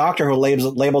 the doctor who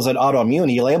labels it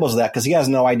autoimmune, he labels that because he has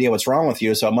no idea what's wrong with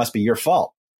you, so it must be your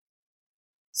fault.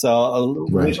 So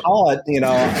we call it, and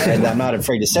I'm not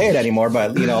afraid to say it anymore,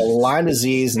 but, Lyme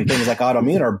disease and things like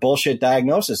autoimmune are bullshit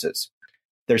diagnoses.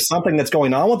 There's something that's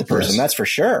going on with the person, that's for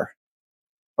sure.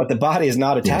 But the body is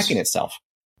not attacking itself.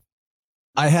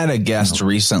 I had a guest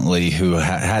recently who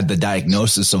had the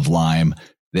diagnosis of Lyme.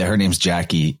 Her name's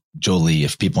Jackie Jolie.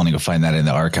 If people want to go find that in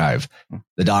the archive,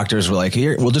 the doctors were like,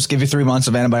 here, we'll just give you 3 months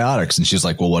of antibiotics. And she's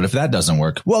like, well, what if that doesn't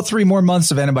work? Well, 3 more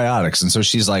months of antibiotics. And so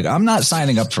she's like, I'm not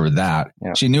signing up for that.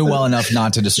 Yeah. She knew well enough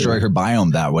not to destroy her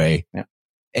biome that way. Yeah.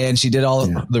 And she did all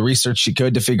the research she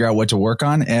could to figure out what to work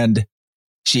on. And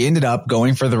she ended up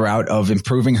going for the route of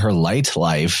improving her light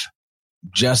life,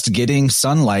 just getting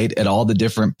sunlight at all the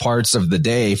different parts of the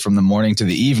day from the morning to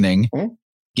the evening,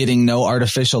 getting no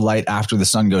artificial light after the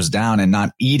sun goes down, and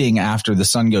not eating after the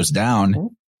sun goes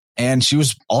down. And she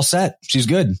was all set. She's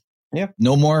good. Yeah.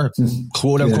 No more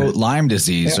quote unquote Lyme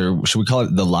disease, or should we call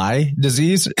it the lie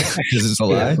disease? Is this a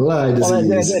lie? Lie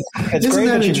disease. It's great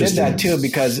that she did that too,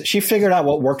 because she figured out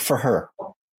what worked for her.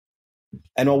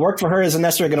 And what worked for her isn't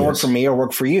necessarily going to work for me or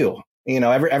work for you.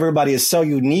 Everybody is so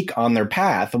unique on their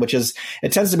path,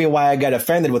 it tends to be why I get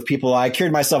offended with people. I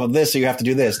cured myself of this, so you have to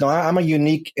do this. No, I'm a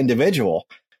unique individual.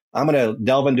 I'm going to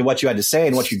delve into what you had to say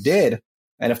and what you did.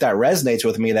 And if that resonates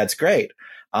with me, that's great.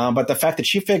 But the fact that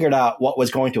she figured out what was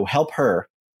going to help her,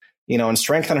 and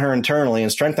strengthen her internally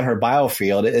and strengthen her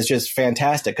biofield is just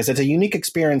fantastic, because it's a unique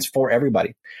experience for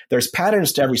everybody. There's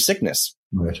patterns to every sickness,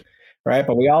 right?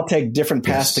 But we all take different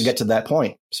paths to get to that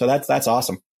point. So that's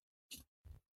awesome.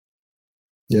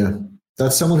 Yeah,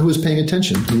 that's someone who was paying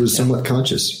attention, who was somewhat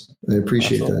conscious. I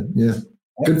appreciate that. Yeah.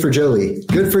 Good for Jolie.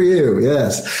 Good for you.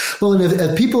 Yes. Well, and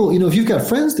if people, if you've got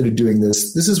friends that are doing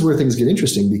this is where things get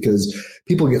interesting, because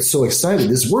people get so excited.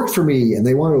 This worked for me, and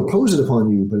they want to oppose it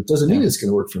upon you, but it doesn't mean it's going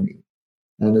to work for me.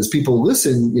 And as people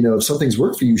listen, if something's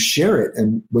worked for you, share it.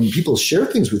 And when people share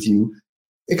things with you,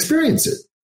 experience it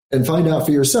and find out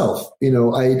for yourself. I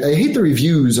hate the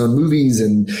reviews on movies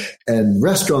and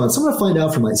restaurants. I'm going to find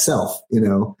out for myself,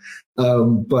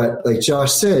 but like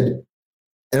Josh said,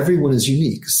 everyone is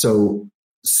unique. So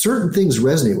certain things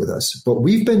resonate with us, but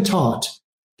we've been taught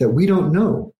that we don't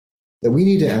know, that we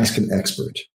need to ask an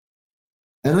expert.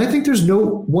 And I think there's no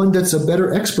one that's a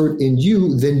better expert in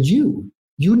you than you.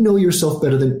 You know yourself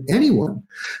better than anyone.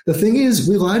 The thing is,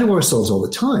 we lie to ourselves all the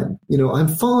time. I'm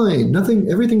fine.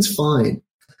 Everything's fine.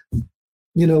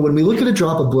 When we look at a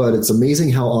drop of blood, it's amazing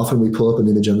how often we pull up an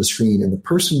image on the screen and the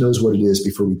person knows what it is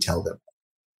before we tell them.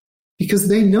 Because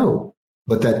they know.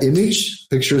 But that image,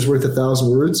 picture is worth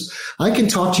 1,000 words. I can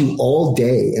talk to you all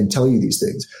day and tell you these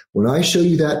things. When I show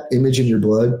you that image in your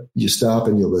blood, you stop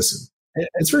and you listen.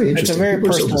 It's very interesting. It's a very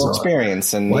personal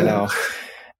experience. And,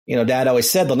 you know, Dad always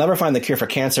said they'll never find the cure for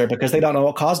cancer because they don't know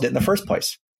what caused it in the first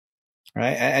place.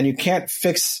 Right. And you can't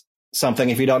fix something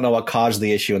if you don't know what caused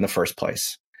the issue in the first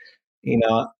place. You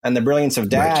know, and the brilliance of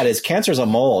Dad is cancer is a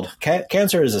mold.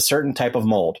 Cancer is a certain type of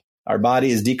mold. Our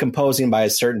body is decomposing by a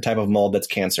certain type of mold that's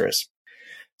cancerous.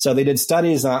 So they did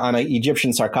studies on an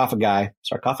Egyptian sarcophagi.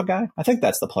 I think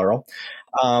that's the plural.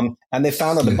 And they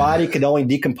found that the body could only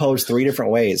decompose 3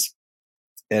 different ways.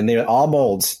 And they're all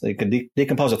molds. They could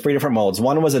decompose with 3 different molds.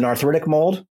 One was an arthritic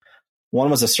mold, one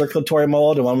was a circulatory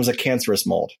mold, and one was a cancerous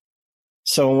mold.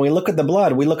 So when we look at the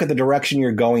blood, we look at the direction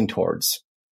you're going towards,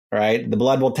 right? The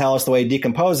blood will tell us the way it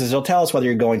decomposes. It'll tell us whether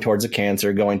you're going towards a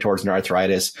cancer, going towards an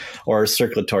arthritis, or a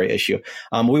circulatory issue.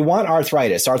 We want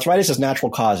arthritis. Arthritis is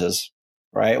natural causes,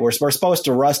 right? We're supposed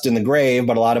to rust in the grave,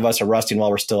 but a lot of us are rusting while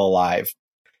we're still alive.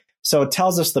 So it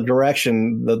tells us the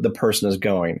direction the person is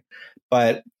going.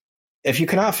 But if you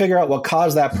cannot figure out what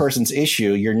caused that person's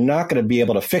issue, you're not going to be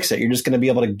able to fix it. You're just going to be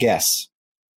able to guess.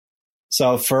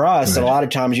 So for us, a lot of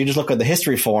times you just look at the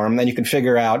history form, then you can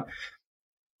figure out,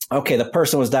 okay, the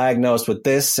person was diagnosed with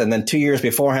this, and then 2 years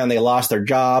beforehand, they lost their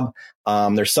job.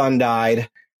 Their son died,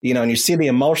 you know, and you see the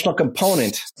emotional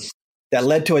component that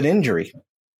led to an injury,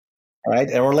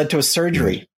 right? Or led to a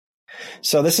surgery.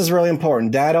 So this is really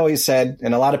important. Dad always said,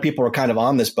 and a lot of people were kind of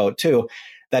on this boat too,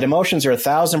 that emotions are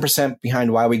 1,000%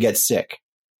 behind why we get sick.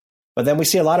 But then we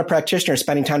see a lot of practitioners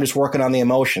spending time just working on the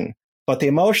emotion. But the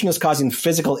emotion is causing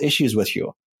physical issues with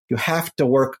you. You have to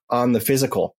work on the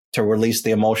physical to release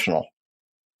the emotional.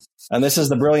 And this is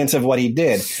the brilliance of what he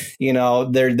did. You know,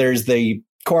 there's the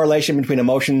correlation between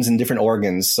emotions and different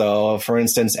organs. So, for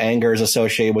instance, anger is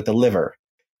associated with the liver.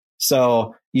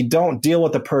 So you don't deal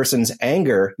with the person's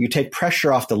anger. You take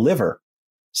pressure off the liver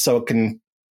so it can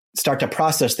start to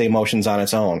process the emotions on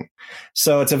its own.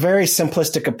 So it's a very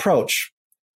simplistic approach,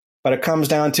 but it comes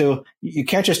down to you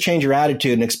can't just change your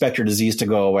attitude and expect your disease to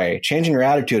go away. Changing your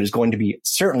attitude is going to be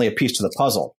certainly a piece to the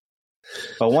puzzle.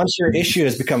 But once your issue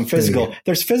has become physical,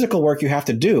 there's physical work you have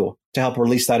to do to help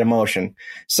release that emotion.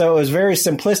 So it was very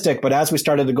simplistic, but as we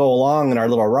started to go along in our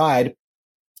little ride,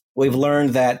 we've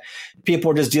learned that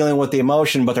people are just dealing with the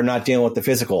emotion, but they're not dealing with the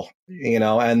physical, you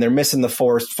know, and they're missing the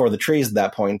forest for the trees at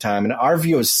that point in time. And our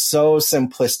view is so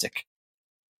simplistic.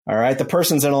 All right. The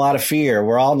person's in a lot of fear.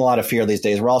 We're all in a lot of fear these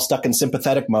days. We're all stuck in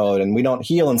sympathetic mode and we don't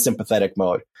heal in sympathetic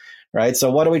mode. Right.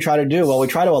 So what do we try to do? Well, we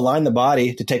try to align the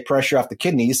body to take pressure off the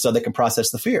kidneys so they can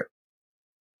process the fear.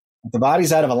 If the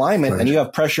body's out of alignment and you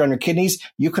have pressure on your kidneys,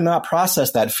 you cannot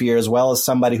process that fear as well as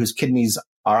somebody whose kidneys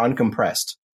are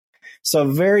uncompressed. So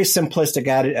very simplistic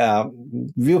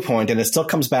viewpoint. And it still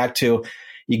comes back to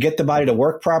you get the body to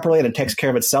work properly and it takes care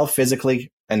of itself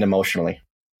physically and emotionally.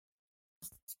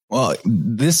 Well,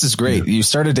 this is great. You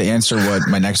started to answer what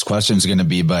my next question is going to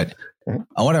be, but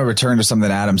I want to return to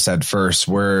something Adam said first,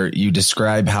 where you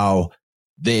describe how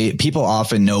people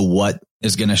often know what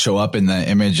is going to show up in the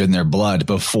image in their blood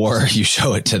before you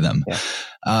show it to them.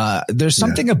 There's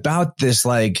something about this,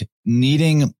 like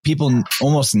people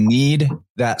almost need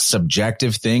that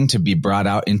subjective thing to be brought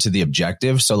out into the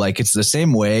objective. So like, it's the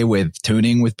same way with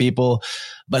tuning with people,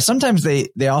 but sometimes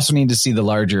they also need to see the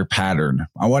larger pattern.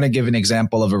 I want to give an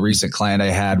example of a recent client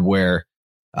I had where,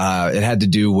 it had to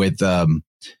do with,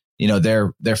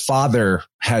 their father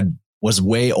was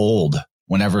way old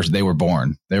whenever they were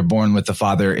born. They were born with the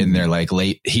father in their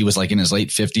he was like in his late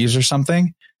 50s or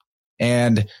something.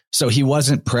 And so he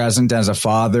wasn't present as a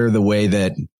father the way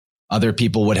that other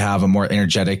people would have a more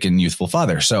energetic and youthful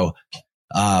father. So,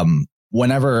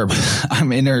 whenever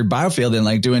I'm in her biofield and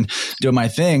like doing my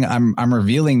thing, I'm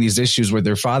revealing these issues with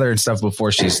their father and stuff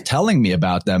before she's telling me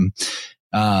about them.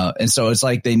 And so it's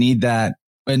like they need that.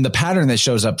 And the pattern that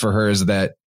shows up for her is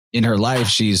that in her life,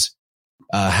 she's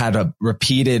had a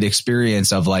repeated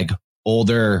experience of like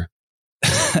older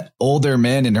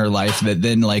men in her life that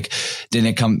then like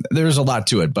didn't come. There's a lot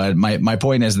to it, but my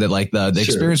point is that like the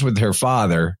experience with her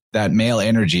father, that male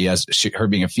energy as her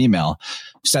being a female,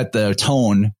 set the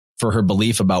tone for her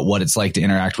belief about what it's like to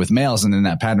interact with males. And then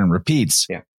that pattern repeats.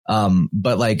 Yeah.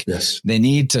 But like they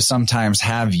need to sometimes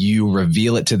have you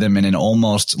reveal it to them in an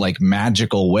almost like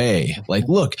magical way. Like,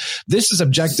 look, this is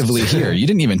objectively here. You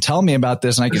didn't even tell me about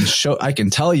this. And I can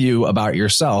tell you about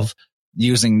yourself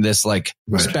using this like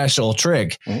special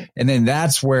trick. And then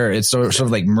that's where it sort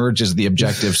of like merges the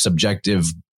objective subjective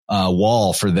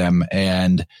wall for them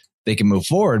and they can move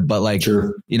forward. But like,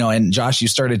 and Josh, you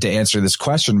started to answer this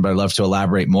question, but I'd love to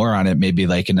elaborate more on it. Maybe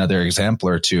like another example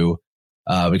or two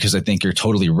because I think you're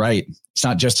totally right. It's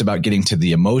not just about getting to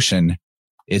the emotion.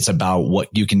 It's about what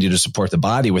you can do to support the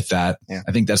body with that. Yeah.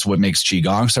 I think that's what makes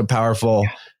Qigong so powerful.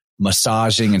 Yeah.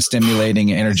 Massaging and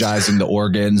stimulating and energizing the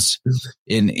organs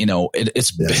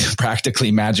it's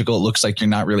practically magical. It looks like you're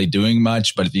not really doing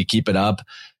much, but if you keep it up,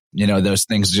 those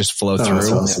things just flow through.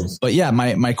 Awesome. But yeah,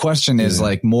 my question is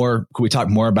could we talk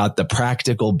more about the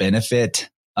practical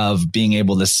benefit of being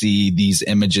able to see these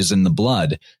images in the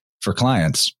blood for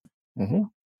clients? Mm-hmm.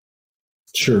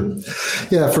 Sure.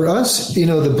 Yeah. For us,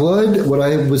 the blood, what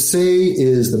I would say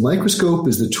is the microscope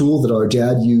is the tool that our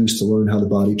dad used to learn how the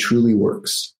body truly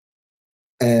works.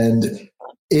 And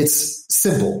it's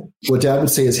simple. What Dad would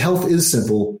say is health is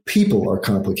simple. People are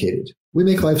complicated. We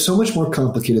make life so much more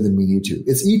complicated than we need to.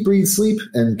 It's eat, breathe, sleep,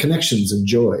 and connections and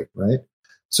joy, right?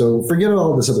 So forget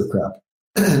all this other crap.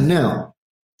 Now,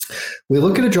 we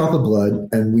look at a drop of blood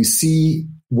and we see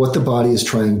what the body is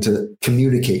trying to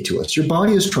communicate to us. Your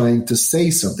body is trying to say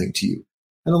something to you.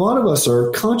 And a lot of us are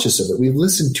conscious of it. We've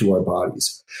listened to our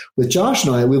bodies. With Josh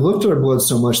and I, we've looked at our blood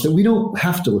so much that we don't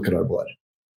have to look at our blood.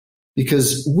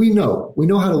 Because we know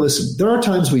how to listen. There are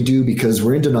times we do because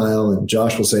we're in denial and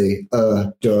Josh will say,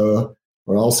 duh,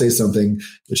 or I'll say something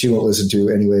that she won't listen to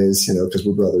anyways, because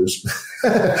we're brothers.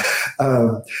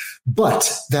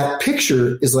 But that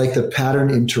picture is like the pattern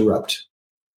interrupt.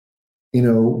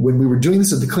 When we were doing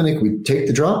this at the clinic, we'd take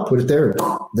the drop, put it there.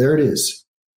 There it is.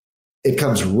 It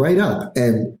comes right up.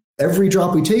 And every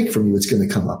drop we take from you, it's going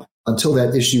to come up until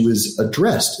that issue is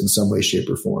addressed in some way, shape,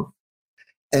 or form.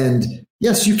 And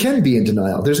yes, you can be in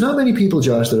denial. There's not many people,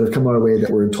 Josh, that have come our way that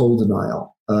were in total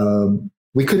denial.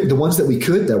 We couldn't, the ones that we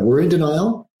could, that were in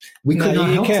denial, we could not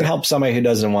help. You can't help somebody who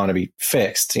doesn't want to be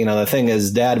fixed. The thing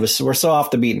is, we're so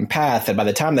off the beaten path that by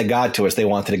the time they got to us, they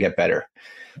wanted to get better.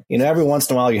 Every once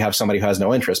in a while you have somebody who has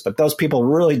no interest, but those people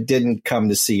really didn't come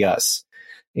to see us.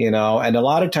 And a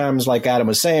lot of times, like Adam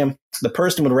was saying, the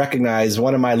person would recognize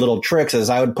one of my little tricks is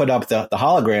I would put up the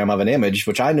hologram of an image,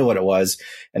 which I knew what it was,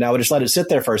 and I would just let it sit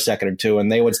there for a second or two, and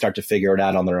they would start to figure it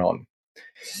out on their own.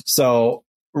 So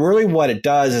really what it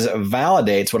does is it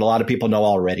validates what a lot of people know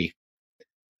already.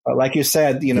 But like you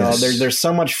said, yes. there's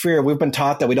so much fear. We've been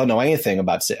taught that we don't know anything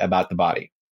about the body.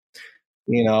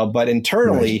 But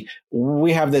internally, right.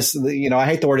 We have this, I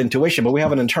hate the word intuition, but we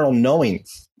have an internal knowing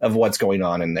of what's going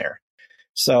on in there.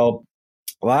 So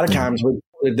a lot of times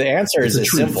the answer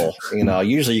is simple.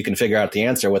 Usually you can figure out the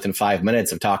answer within 5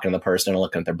 minutes of talking to the person and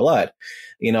looking at their blood,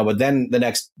 but then the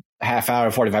next half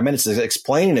hour, 45 minutes is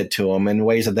explaining it to them in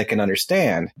ways that they can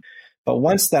understand. But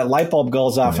once that light bulb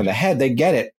goes off in the head, they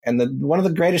get it. And one of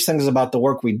the greatest things about the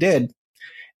work we did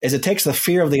is it takes the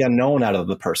fear of the unknown out of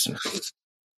the person,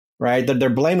 right? They're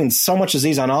blaming so much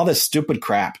disease on all this stupid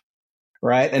crap.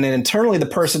 Right. And then internally, the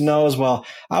person knows, well,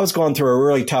 I was going through a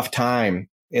really tough time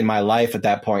in my life at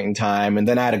that point in time. And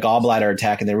then I had a gallbladder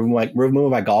attack and they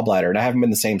removed my gallbladder and I haven't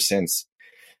been the same since.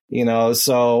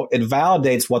 So it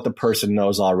validates what the person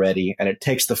knows already. And it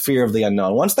takes the fear of the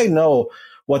unknown. Once they know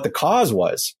what the cause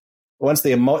was, once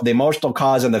the emotional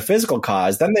cause and the physical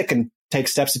cause, then they can take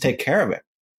steps to take care of it,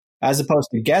 as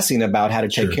opposed to guessing about how to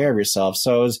take care of yourself.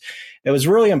 So it was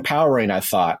really empowering, I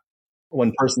thought,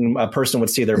 when a person would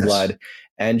see their blood,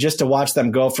 and just to watch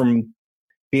them go from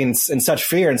being in such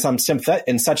fear and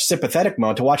in such sympathetic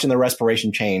mode to watching their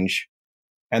respiration change.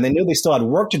 And they knew they still had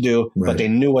work to do, but they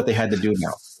knew what they had to do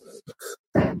now.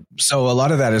 So a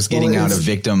lot of that is getting out of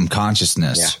victim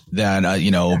consciousness that,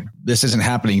 this isn't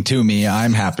happening to me.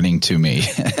 I'm happening to me.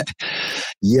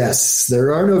 Yes.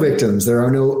 There are no victims. There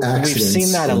are no accidents. We've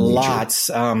seen that a lot.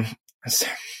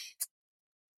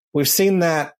 We've seen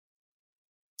that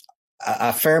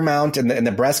a fair amount in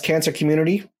the breast cancer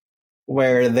community,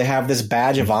 where they have this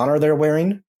badge of honor they're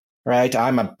wearing, right?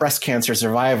 I'm a breast cancer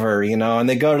survivor, and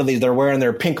they go to they're wearing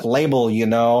their pink label,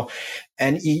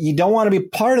 and you don't want to be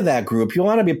part of that group. You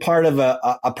want to be part of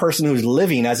a person who's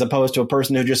living as opposed to a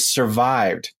person who just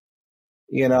survived,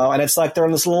 and it's like they're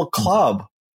in this little club.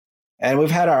 And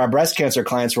we've had our breast cancer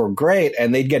clients who were great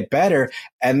and they'd get better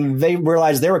and they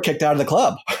realized they were kicked out of the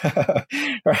club,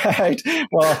 right?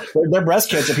 Well, their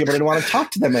breast cancer people didn't want to talk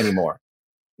to them anymore,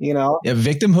 Yeah,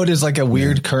 victimhood is like a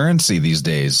weird currency these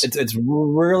days. It's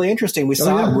really interesting. We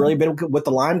saw it really big with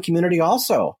the Lyme community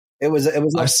also. It was.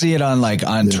 I see it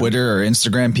on Twitter or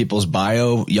Instagram. People's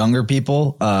bio, younger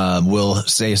people will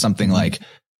say something like,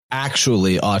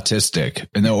 actually autistic,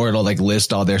 or it'll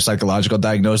list all their psychological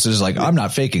diagnoses. I'm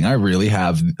not faking. I really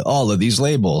have all of these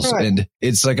labels. Right. And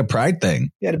it's like a pride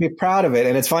thing. Yeah, to be proud of it.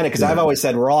 And it's funny because I've always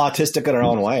said we're all autistic in our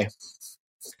own way.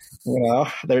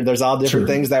 There's all different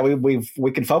things that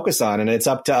we can focus on, and it's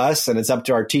up to us, and it's up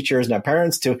to our teachers and our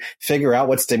parents to figure out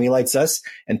what stimulates us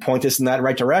and point us in that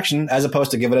right direction, as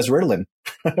opposed to giving us Ritalin.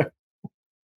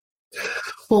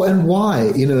 Well, and why?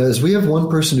 As we have one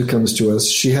person who comes to us,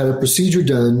 she had a procedure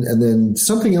done and then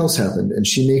something else happened and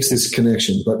she makes this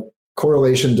connection, but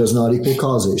correlation does not equal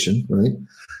causation, right?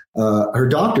 Her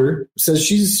doctor says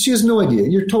she has no idea.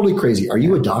 You're totally crazy. Are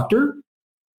you a doctor?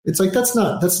 It's like,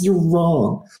 you're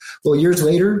wrong. Well, years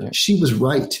later, she was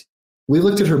right. We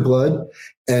looked at her blood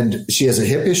and she has a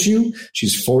hip issue.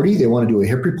 She's 40. They want to do a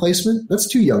hip replacement. That's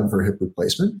too young for a hip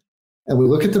replacement. And we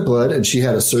look at the blood and she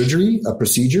had a surgery, a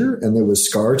procedure, and there was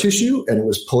scar tissue and it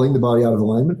was pulling the body out of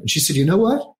alignment. And she said, you know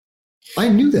what? I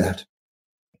knew that.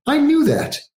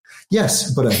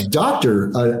 Yes, but a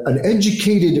doctor, an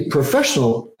educated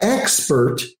professional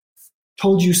expert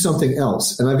told you something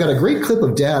else. And I've got a great clip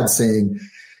of Dad saying,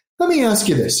 let me ask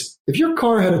you this. If your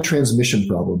car had a transmission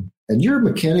problem and your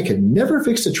mechanic had never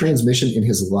fixed a transmission in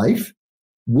his life,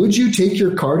 would you take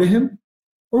your car to him?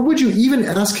 Or would you even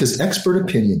ask his expert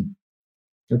opinion?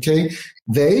 Okay,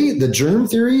 the germ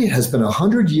theory has been a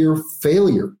 100-year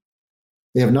failure.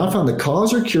 They have not found the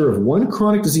cause or cure of one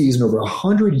chronic disease in over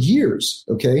 100 years.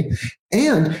 Okay,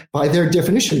 and by their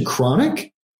definition,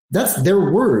 chronic, that's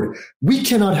their word. We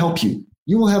cannot help you.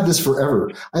 You will have this forever.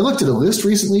 I looked at a list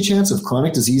recently, Chance, of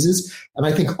chronic diseases, and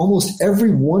I think almost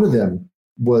every one of them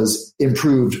was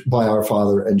improved by our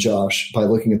father and Josh by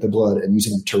looking at the blood and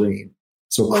using the terrain.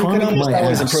 So chronic might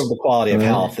always improve the quality of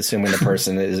health, assuming the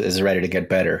person is ready to get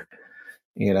better.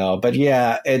 But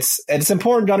yeah, it's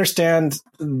important to understand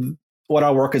what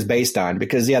our work is based on,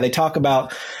 because they talk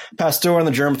about Pasteur and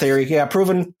the germ theory,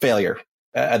 proven failure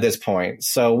at this point.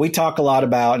 So we talk a lot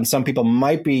about, and some people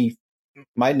might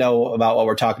know about what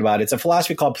we're talking about. It's a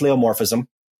philosophy called pleomorphism,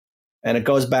 and it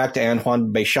goes back to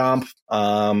Antoine Béchamp.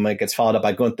 It gets followed up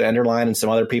by Gunther Enderlein and some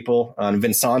other people.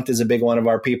 Vincent is a big one of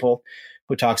our people,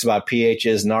 who talks about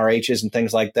pHs and RHs and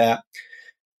things like that.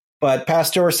 But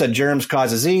Pasteur said germs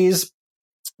cause disease.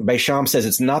 Béchamp says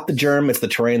it's not the germ, it's the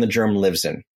terrain the germ lives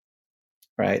in.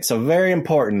 Right? So very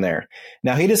important there.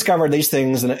 Now, he discovered these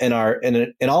things in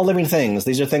all living things.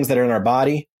 These are things that are in our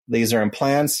body. These are in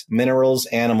plants, minerals,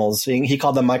 animals. He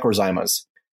called them microzymas.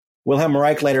 Wilhelm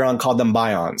Reich later on called them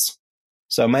bions.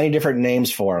 So many different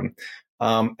names for them.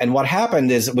 And what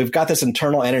happened is we've got this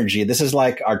internal energy. This is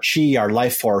like our chi, our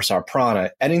life force, our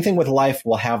prana. Anything with life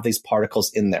will have these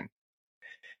particles in them.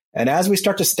 And as we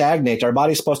start to stagnate, our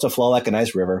body's supposed to flow like a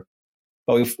nice river.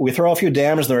 But we throw a few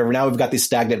dams in the river. Now we've got these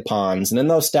stagnant ponds. And in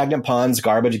those stagnant ponds,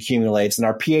 garbage accumulates and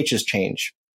our pHs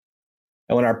change.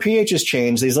 And when our pHs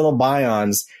change, these little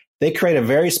bions, they create a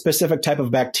very specific type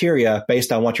of bacteria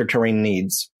based on what your terrain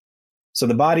needs. So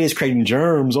the body is creating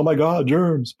germs. Oh my God,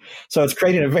 germs. So it's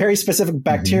creating a very specific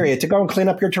bacteria to go and clean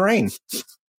up your terrain.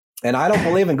 And I don't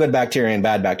believe in good bacteria and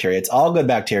bad bacteria. It's all good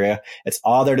bacteria. It's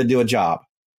all there to do a job.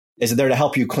 Is it there to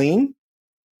help you clean?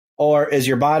 Or is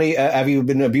your body, have you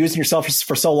been abusing yourself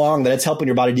for so long that it's helping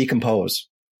your body decompose?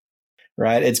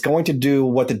 Right? It's going to do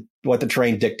what the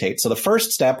terrain dictates. So the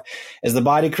first step is the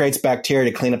body creates bacteria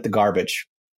to clean up the garbage.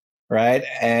 Right?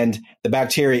 And the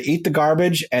bacteria eat the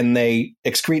garbage and they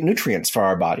excrete nutrients for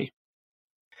our body.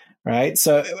 Right?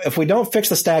 So if we don't fix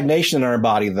the stagnation in our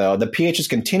body, though, the pHs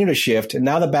continue to shift. And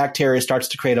now the bacteria starts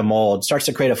to create a mold, starts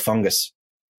to create a fungus.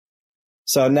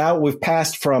 So now we've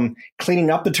passed from cleaning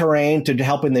up the terrain to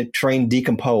helping the terrain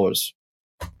decompose.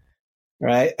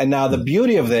 Right? And now the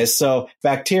beauty of this, so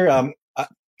bacteria,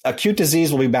 acute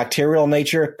disease will be bacterial in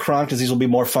nature. Chronic disease will be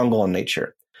more fungal in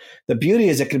nature. The beauty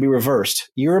is it can be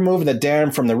reversed. You remove the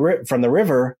dam from the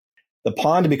river, the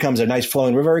pond becomes a nice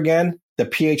flowing river again. The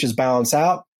pH is balanced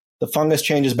out. The fungus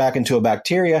changes back into a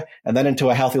bacteria and then into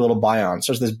a healthy little bion.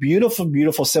 So there's this beautiful,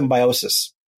 beautiful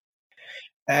symbiosis.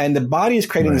 And the body is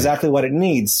creating exactly what it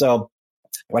needs. So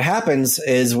what happens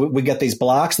is we get these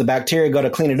blocks. The bacteria go to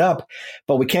clean it up,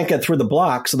 but we can't get through the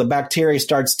block. So the bacteria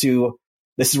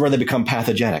this is where they become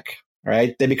pathogenic,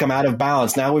 right? They become out of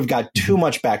balance. Now we've got too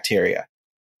much bacteria.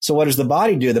 So what does the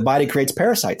body do? The body creates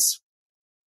parasites,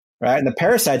 right? And the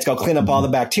parasites go clean up all the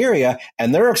bacteria,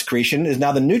 and their excretion is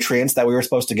now the nutrients that we were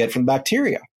supposed to get from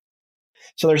bacteria.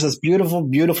 So there's this beautiful,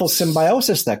 beautiful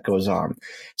symbiosis that goes on.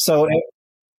 So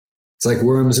it's like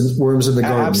worms in the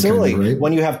garden. Absolutely. Kind of, right?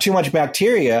 When you have too much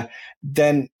bacteria,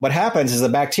 then what happens is the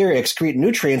bacteria excrete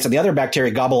nutrients and the other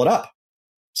bacteria gobble it up.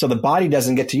 So the body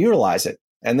doesn't get to utilize it.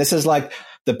 And this is like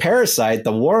the parasite,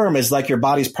 the worm is like your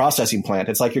body's processing plant.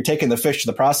 It's like you're taking the fish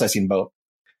to the processing boat,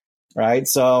 right?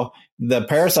 So the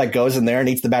parasite goes in there and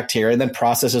eats the bacteria and then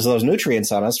processes those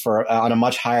nutrients on us on a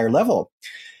much higher level.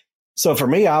 So for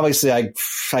me, obviously, I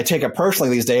take it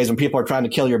personally these days when people are trying to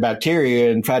kill your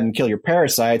bacteria and trying to kill your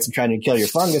parasites and trying to kill your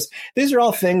fungus. These are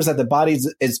all things that the body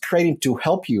is creating to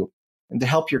help you and to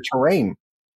help your terrain.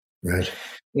 Right.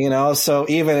 So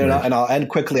even, and I'll end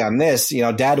quickly on this,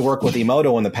 Dad worked with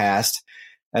Emoto in the past,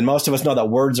 and most of us know that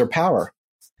words are power.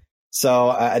 So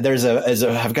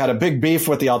I've got a big beef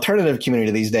with the alternative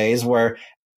community these days where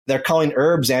they're calling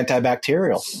herbs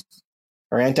antibacterial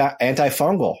or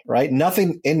antifungal, right?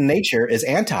 Nothing in nature is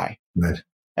anti. Right.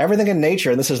 Everything in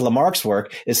nature, and this is Lamarck's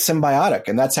work, is symbiotic,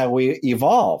 and that's how we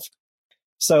evolve.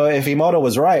 So if Emoto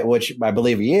was right, which I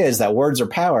believe he is, that words are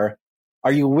power,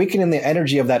 are you weakening the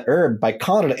energy of that herb by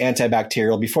calling it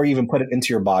antibacterial before you even put it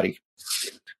into your body?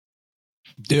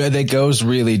 Dude, that goes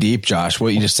really deep, Josh.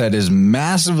 What you just said is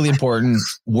massively important.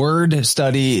 Word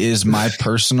study is my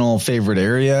personal favorite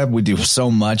area. We do so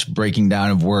much breaking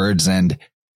down of words, and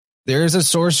there is a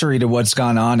sorcery to what's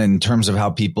gone on in terms of how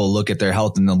people look at their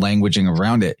health and the languaging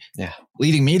around it. Yeah.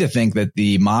 Leading me to think that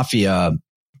the mafia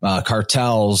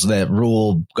cartels that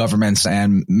rule governments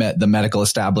and the medical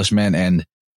establishment and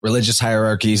religious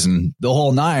hierarchies and the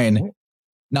whole nine,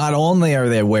 not only are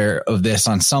they aware of this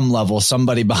on some level,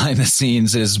 somebody behind the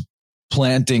scenes is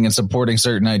planting and supporting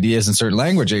certain ideas and certain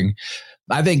languaging.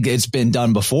 I think it's been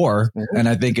done before. And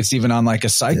I think it's even on like a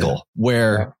cycle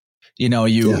where,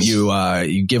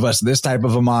 you give us this type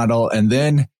of a model. And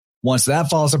then once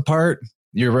that falls apart,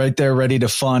 you're right there ready to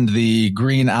fund the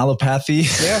green allopathy.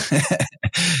 Yeah.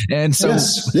 And so,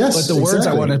 but the words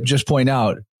I want to just point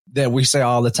out that we say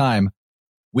all the time,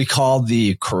 we call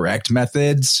the correct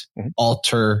methods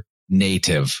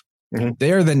alternative.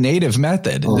 They're the native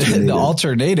method. The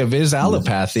alternative is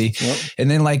allopathy.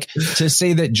 And then to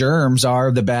say that germs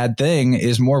are the bad thing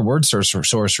is more word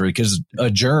sorcery, because a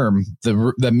germ,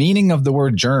 the meaning of the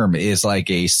word germ is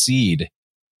like a seed.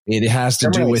 It has to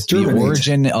do with the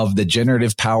origin of the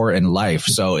generative power in life.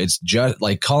 So it's just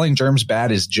like calling germs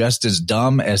bad is just as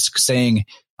dumb as saying,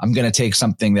 I'm going to take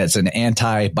something that's an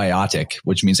antibiotic,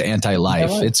 which means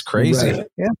anti-life. It's crazy. Right.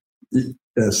 Yeah.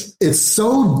 Yes. It's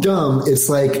so dumb. It's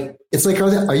like,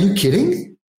 are you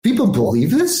kidding? People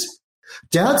believe this?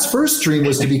 Dad's first dream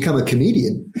was to become a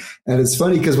comedian. And it's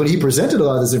funny because when he presented a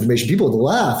lot of this information, people would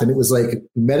laugh and it was like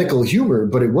medical humor,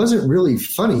 but it wasn't really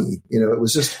funny. It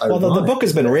was just ironic. Well, the book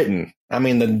has been written. I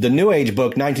mean, the New Age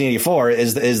book, 1984,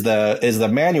 is the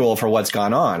manual for what's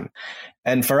gone on.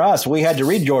 And for us, we had to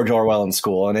read George Orwell in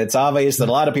school. And it's obvious that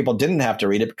a lot of people didn't have to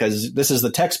read it because this is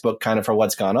the textbook kind of for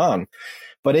what's gone on.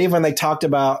 But even they talked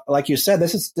about, like you said,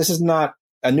 this is not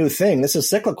a new thing. This is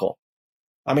cyclical.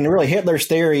 I mean, really, Hitler's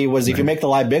theory was if you make the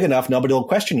lie big enough, nobody will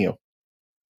question you.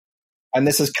 And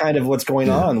this is kind of what's going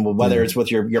on, whether it's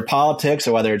with your politics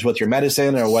or whether it's with your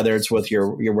medicine or whether it's with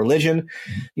your religion.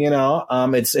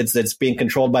 It's being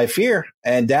controlled by fear.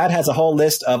 And Dad has a whole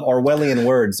list of Orwellian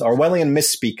words. Orwellian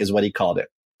misspeak is what he called it.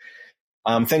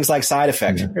 Things like side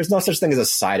effect. There's no such thing as a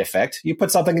side effect. You put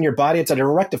something in your body, it's a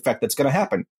direct effect that's going to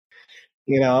happen.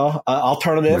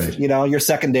 Alternative, your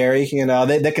secondary,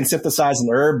 they can synthesize an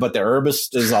herb, but the herb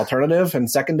is alternative and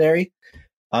secondary.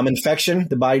 Infection,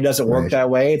 the body doesn't work that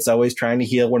way. It's always trying to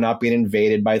heal. We're not being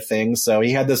invaded by things. So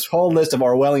he had this whole list of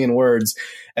Orwellian words,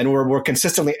 and we're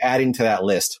consistently adding to that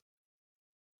list.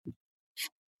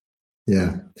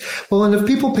 Yeah. Well, and if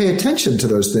people pay attention to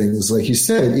those things, like you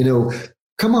said,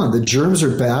 come on, the germs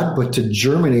are bad, but to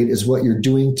germinate is what you're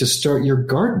doing to start your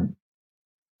garden.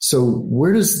 So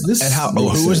where does this? And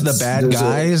who was the bad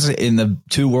guys in the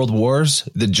 2 world wars?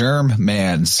 The germ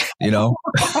mans, Yeah.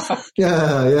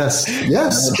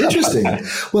 Yes. Interesting.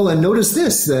 Well, and notice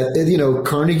this, that,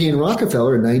 Carnegie and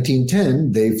Rockefeller in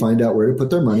 1910, they find out where to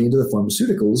put their money into the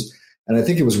pharmaceuticals. And I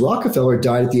think it was Rockefeller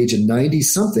died at the age of 90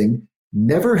 something,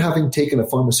 never having taken a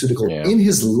pharmaceutical in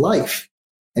his life.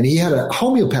 And he had a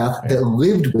homeopath that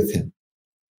lived with him.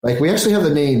 Like, we actually have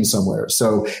the name somewhere.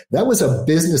 So that was a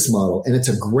business model, and it's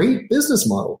a great business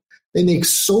model. They make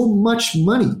so much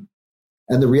money.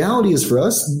 And the reality is, for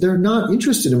us, they're not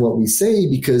interested in what we say,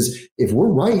 because if we're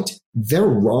right, they're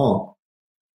wrong.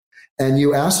 And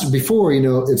you asked before,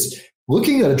 it's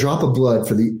looking at a drop of blood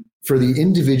for the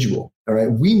individual. All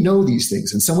right. We know these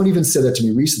things. And someone even said that to me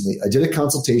recently. I did a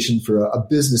consultation for a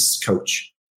business coach.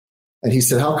 And he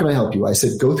said, how can I help you? I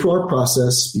said, go through our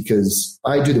process, because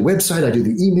I do the website, I do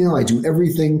the email, I do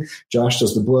everything. Josh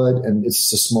does the blood, and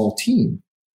it's a small team.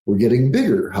 We're getting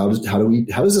bigger. How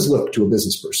does this look to a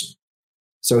business person?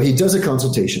 So he does a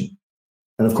consultation.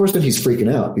 And of course, then he's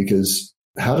freaking out, because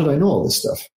how did I know all this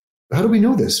stuff? How do we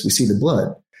know this? We see the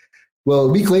blood. Well,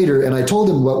 a week later, and I told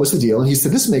him what was the deal. And he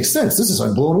said, this makes sense.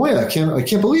 I'm blown away. I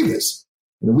can't believe this.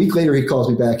 And a week later, he calls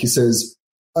me back. He says,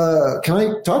 can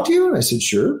I talk to you? And I said,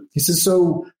 sure. He says,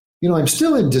 so, I'm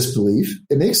still in disbelief.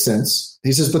 It makes sense.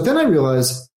 He says, but then I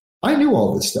realized I knew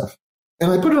all this stuff.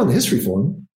 And I put it on the history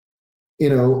form,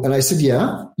 and I said,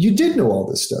 yeah, you did know all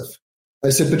this stuff. I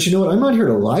said, but you know what? I'm not here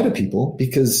to lie to people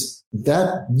because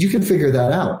that you can figure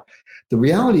that out. The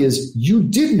reality is you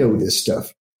did know this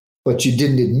stuff, but you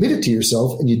didn't admit it to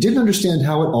yourself and you didn't understand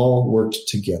how it all worked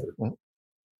together.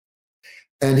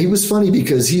 And he was funny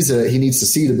because he needs to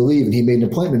see to believe. And he made an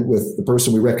appointment with the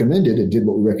person we recommended and did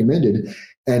what we recommended.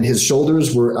 And his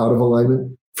shoulders were out of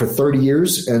alignment for 30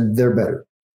 years and they're better.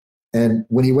 And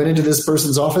when he went into this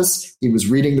person's office, he was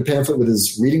reading the pamphlet with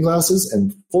his reading glasses.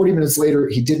 And 40 minutes later,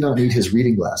 he did not need his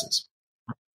reading glasses.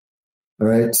 All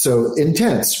right. So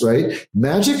intense, right?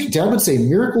 Magic, Dad would say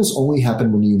miracles only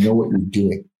happen when you know what you're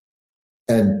doing.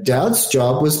 And Dad's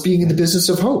job was being in the business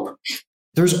of hope.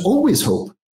 There's always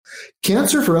hope.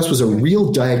 Cancer for us was a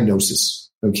real diagnosis.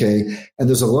 Okay. And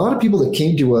there's a lot of people that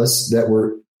came to us that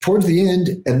were towards the end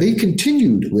and they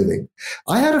continued living.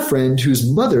 I had a friend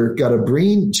whose mother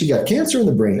she got cancer in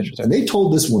the brain. And they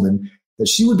told this woman that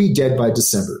she would be dead by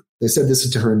December. They said this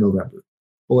to her in November.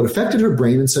 Well, it affected her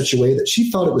brain in such a way that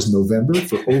she thought it was November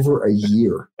for over a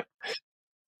year.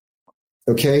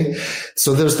 Okay.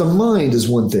 So there's the mind is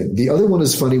one thing. The other one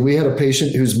is funny. We had a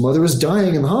patient whose mother is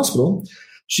dying in the hospital.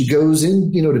 She goes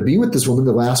in, to be with this woman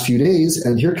the last few days,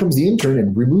 and here comes the intern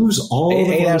and removes all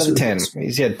 8 out of 10.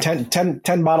 He had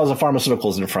 10 bottles of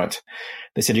pharmaceuticals in front.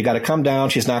 They said, you got to come down.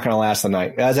 She's not going to last the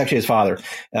night. That's actually his father.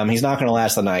 He's not going to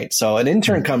last the night. So an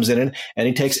intern comes in and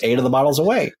he takes 8 of the bottles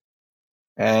away.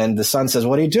 And the son says,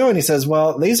 what are you doing? He says,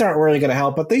 well, these aren't really going to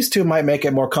help, but these 2 might make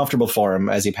it more comfortable for him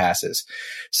as he passes.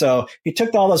 So he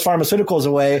took all those pharmaceuticals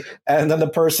away, and then the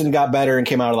person got better and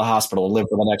came out of the hospital and lived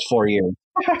for the next 4 years.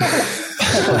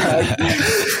 So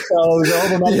the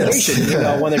over-medication,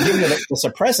 yes. When they're giving you the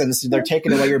suppressants, they're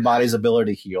taking away your body's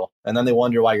ability to heal. And then they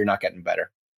wonder why you're not getting better.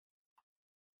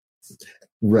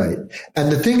 Right.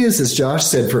 And the thing is, as Josh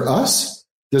said, for us,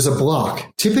 there's a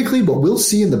block. Typically, what we'll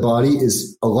see in the body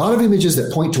is a lot of images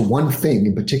that point to one thing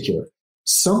in particular.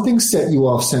 Something set you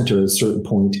off center at a certain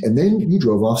point, and then you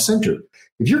drove off center.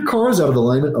 If your car is out of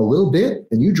alignment a little bit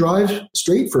and you drive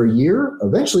straight for a year,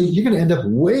 eventually you're going to end up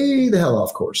way the hell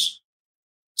off course.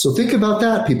 So think about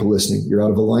that, people listening. You're out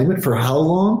of alignment for how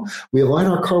long? We align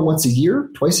our car once a year,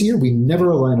 twice a year. We never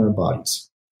align our bodies.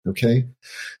 Okay.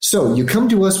 So you come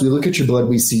to us, we look at your blood,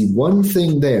 we see one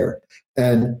thing there,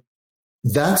 and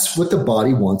that's what the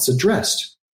body wants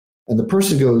addressed. And the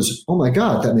person goes, oh my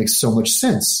God, that makes so much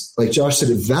sense. Like Josh said,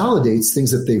 it validates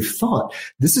things that they've thought.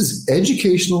 This is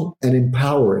educational and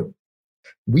empowering.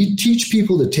 We teach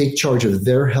people to take charge of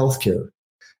their healthcare,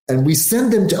 and we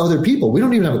send them to other people. We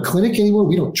don't even have a clinic anymore.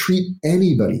 We don't treat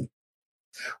anybody.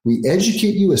 We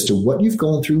educate you as to what you've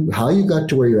gone through, how you got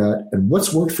to where you're at, and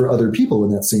what's worked for other people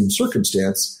in that same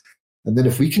circumstance. And then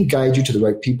if we can guide you to the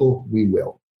right people, we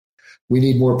will. We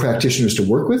need more practitioners to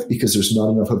work with because there's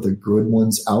not enough of the good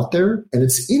ones out there, and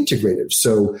it's integrative.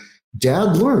 So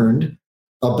Dad learned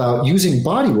about using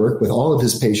body work with all of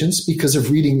his patients because of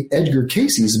reading Edgar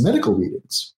Cayce's medical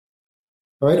readings.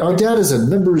 All right. Our dad is a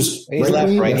members. He's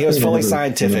right. He was fully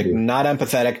scientific, not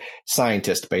empathetic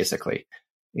scientist, basically.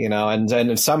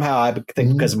 And somehow I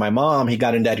think because of my mom, he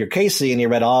got into Edgar Cayce and he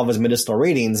read all of his medicinal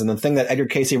readings. And the thing that Edgar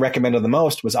Cayce recommended the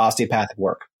most was osteopathic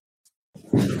work.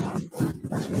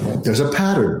 There's a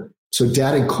pattern. So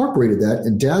Dad incorporated that,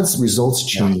 and Dad's results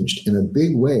changed in a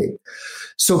big way.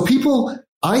 So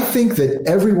I think that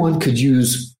everyone could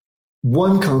use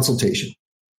one consultation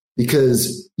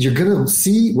because we're going to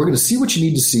see what you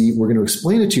need to see. We're going to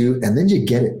explain it to you, and then you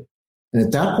get it. And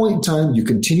at that point in time, you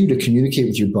continue to communicate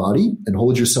with your body and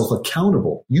hold yourself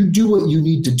accountable. You do what you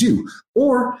need to do,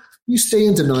 or you stay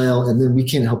in denial, and then we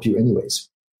can't help you anyways.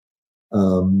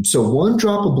 So 1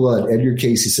 drop of blood, Edgar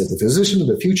Cayce said, the physician of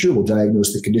the future will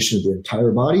diagnose the condition of the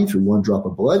entire body through 1 drop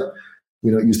of blood.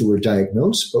 We don't use the word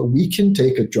diagnose, but we can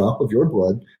take a drop of your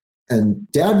blood.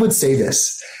 And Dad would say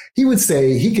this. He would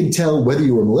say he can tell whether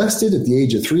you were molested at the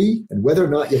age of 3 and whether or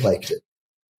not you liked it.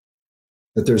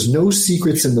 That there's no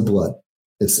secrets in the blood.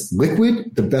 It's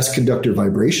liquid, the best conductor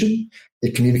vibration.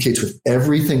 It communicates with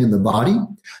everything in the body.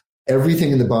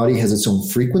 Everything in the body has its own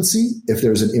frequency. If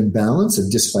there's an imbalance, a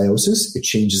dysbiosis, it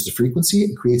changes the frequency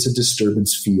and creates a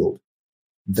disturbance field.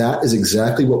 That is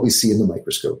exactly what we see in the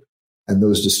microscope. And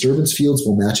those disturbance fields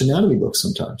will match anatomy books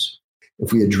sometimes.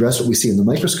 If we address what we see in the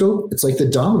microscope, it's like the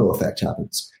domino effect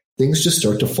happens. Things just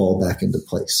start to fall back into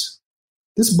place.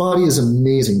 This body is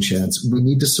amazing, Chance. We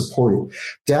need to support it.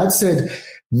 Dad said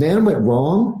man went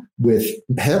wrong with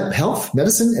health,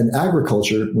 medicine, and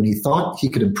agriculture when he thought he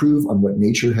could improve on what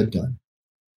nature had done.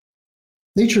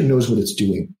 Nature knows what it's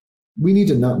doing. We need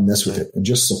to not mess with it and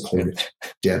just support it.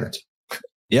 Damn it.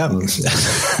 Yeah.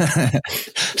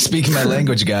 Speaking my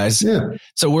language, guys. Yeah.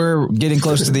 So we're getting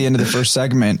close to the end of the first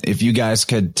segment. If you guys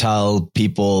could tell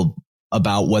people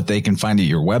about what they can find at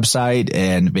your website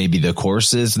and maybe the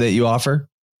courses that you offer.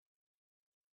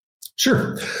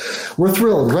 Sure. We're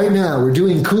thrilled. Right now, we're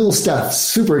doing cool stuff.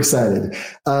 Super excited.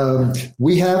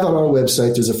 We have on our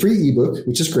website, there's a free ebook,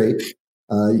 which is great.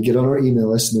 You get on our email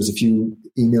list, and there's a few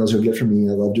emails you'll get from me.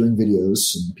 I love doing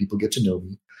videos, and people get to know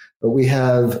me. But we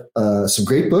have some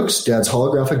great books. Dad's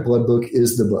Holographic Blood book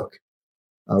is the book.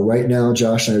 Right now,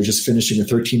 Josh and I are just finishing a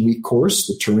 13-week course,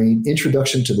 the Terrain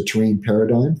Introduction to the Terrain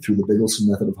Paradigm through the Biggelson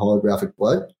Method of Holographic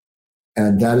Blood.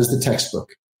 And that is the textbook.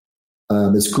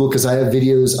 It's cool because I have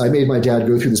videos. I made my dad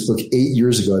go through this book 8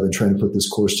 years ago. I've been trying to put this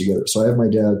course together. So I have our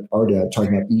dad,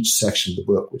 talking about each section of the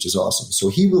book, which is awesome. So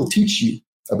he will teach you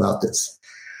about this.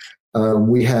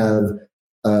 We have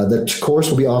the course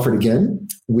will be offered again.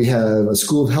 We have a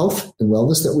School of Health and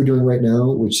Wellness that we're doing right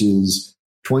now, which is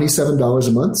 $27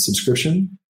 a month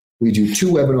subscription. We do 2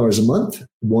 webinars a month.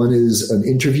 One is an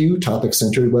interview,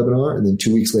 topic-centered webinar, and then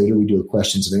 2 weeks later we do a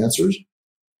questions and answers.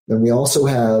 Then we also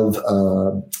have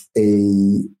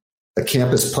a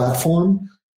campus platform.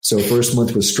 So first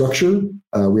month was structure.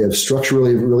 We have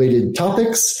structurally related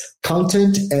topics,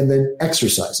 content, and then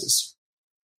exercises.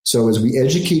 So as we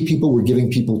educate people, we're giving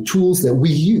people tools that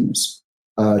we use.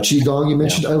 Qigong, you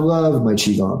mentioned. I love my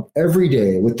Qigong every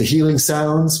day with the healing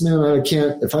sounds. Man,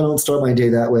 if I don't start my day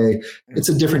that way, it's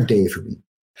a different day for me.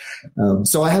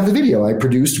 So I have the video I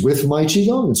produced with my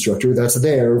Qigong instructor that's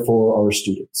there for our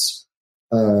students.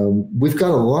 We've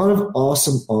got a lot of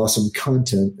awesome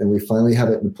content, and we finally have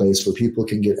it in place where people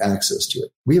can get access to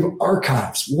it. We have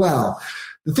archives. Wow.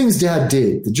 The things Dad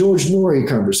did, the George Norrie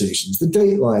conversations, the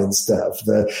Dateline stuff,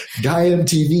 the Guy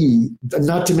MTV,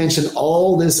 not to mention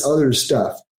all this other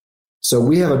stuff. So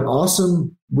we have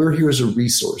we're here as a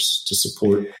resource to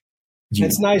support you.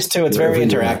 It's nice too. It's very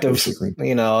interactive.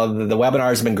 You know, the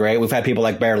webinars have been great. We've had people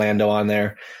like Bear Lando on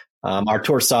there.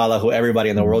 Artur Sala, who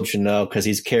everybody in the world should know because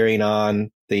he's carrying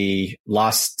on the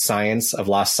lost science of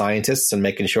lost scientists and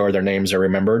making sure their names are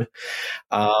remembered.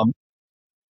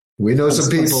 We know some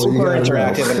people. Super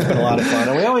interactive, and it's been a lot of fun.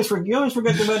 And you always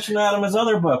forget to mention Adam's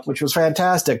other book, which was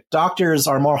fantastic. Doctors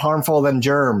are more harmful than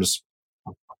germs.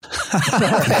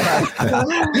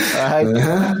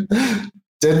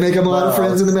 Didn't make him a lot of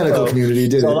friends in the medical community,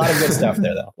 did it? A lot of good stuff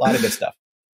there, though. A lot of good stuff.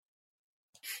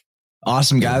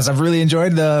 Awesome, guys. I've really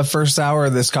enjoyed the first hour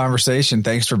of this conversation.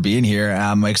 Thanks for being here.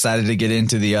 I'm excited to get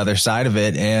into the other side of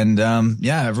it. And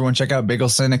everyone check out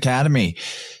Biggelson Academy.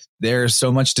 There's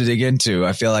so much to dig into.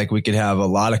 I feel like we could have a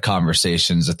lot of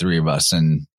conversations, the three of us,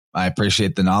 and I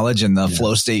appreciate the knowledge and the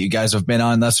flow state you guys have been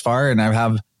on thus far. And I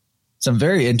have some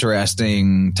very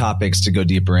interesting topics to go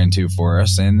deeper into for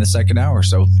us in the second hour.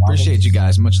 So appreciate you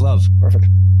guys. Much love. Perfect.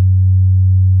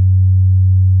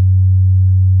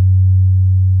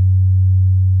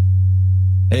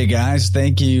 Hey guys,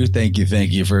 thank you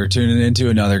for tuning into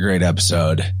another great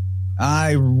episode.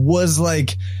 I was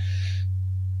like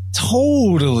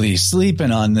totally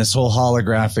sleeping on this whole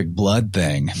holographic blood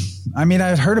thing. I mean,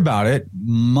 I've heard about it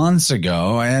months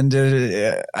ago, and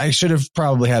I should have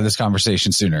probably had this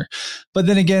conversation sooner. But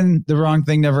then again, the wrong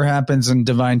thing never happens, and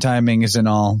divine timing is in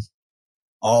all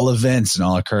events and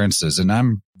all occurrences. And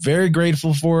I'm very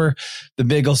grateful for the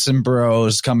Biggelson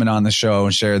bros coming on the show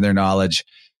and sharing their knowledge.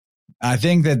 I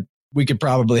think that we could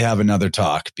probably have another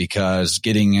talk, because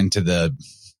getting into the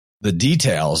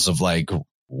details of like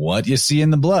what you see in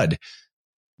the blood,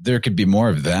 there could be more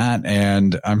of that.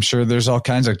 And I'm sure there's all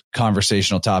kinds of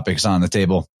conversational topics on the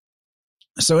table.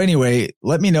 So anyway,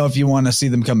 let me know if you want to see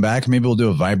them come back. Maybe we'll do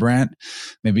a Vibrant,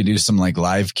 maybe do some like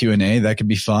live Q&A. That could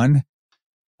be fun.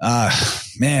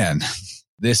 Man,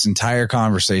 this entire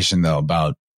conversation though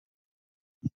about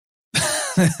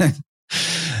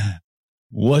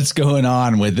what's going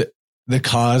on with the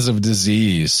cause of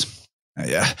disease.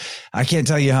 I can't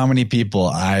tell you how many people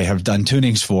I have done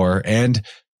tunings for, and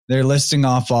they're listing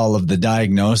off all of the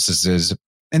diagnoses.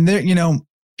 And they're,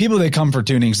 people that come for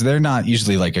tunings, they're not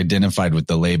usually like identified with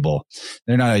the label.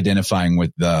 They're not identifying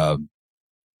with the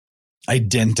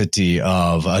identity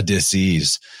of a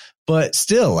disease. But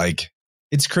still, like,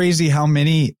 it's crazy how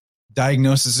many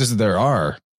diagnoses there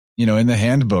are, in the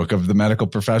handbook of the medical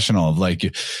professional, of like,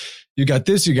 you got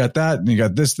this, you got that, and you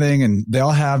got this thing, and they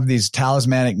all have these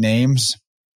talismanic names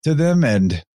to them.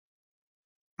 And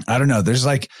I don't know, there's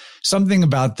like something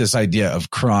about this idea of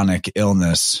chronic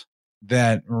illness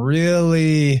that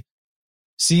really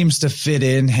seems to fit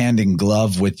in hand in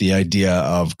glove with the idea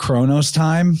of Chronos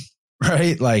time,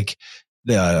 right? Like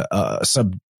the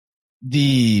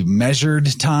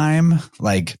measured time,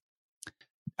 like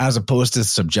as opposed to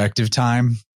subjective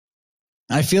time.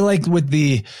 I feel like with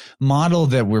the model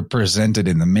that we're presented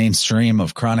in the mainstream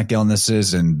of chronic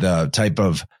illnesses and the type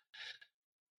of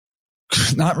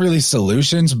not really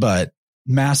solutions, but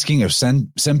masking of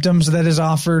symptoms that is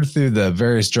offered through the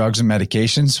various drugs and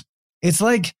medications, it's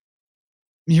like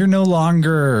you're no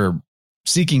longer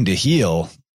seeking to heal.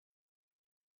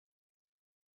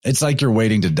 It's like you're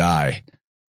waiting to die,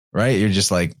 right? You're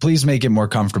just like, please make it more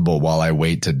comfortable while I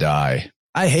wait to die.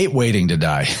 I hate waiting to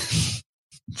die.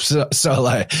 So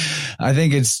like, I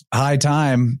think it's high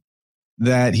time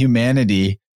that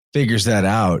humanity figures that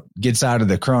out, gets out of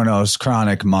the Chronos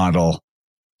chronic model,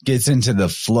 gets into the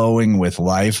flowing with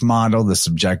life model, the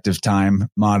subjective time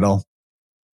model.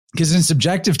 Because in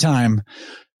subjective time,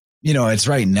 you know, it's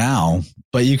right now,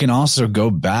 but you can also go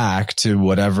back to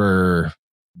whatever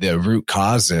the root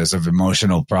causes of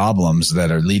emotional problems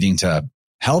that are leading to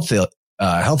health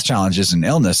challenges and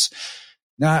illness.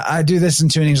 Now, I do this in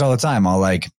tunings all the time.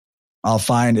 I'll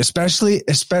find,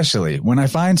 especially when I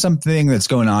find something that's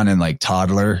going on in like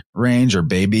toddler range or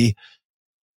baby,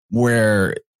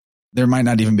 where there might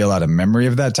not even be a lot of memory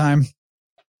of that time.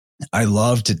 I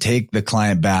love to take the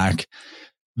client back,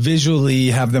 visually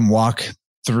have them walk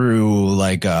through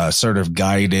like a sort of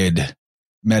guided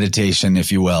meditation,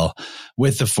 if you will,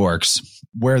 with the forks,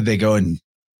 where they go and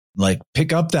like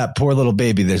pick up that poor little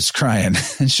baby that's crying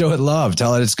and show it love,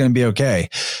 tell it it's going to be okay.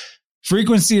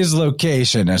 Frequency is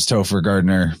location, as Topher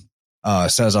Gardner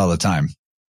says all the time.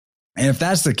 And if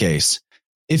that's the case,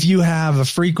 if you have a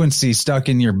frequency stuck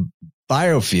in your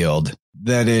biofield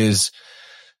that is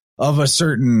of a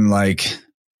certain like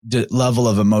level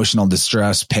of emotional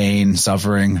distress, pain,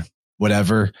 suffering,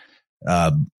 whatever,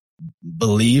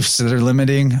 beliefs that are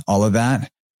limiting, all of that,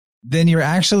 then you're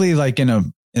actually like in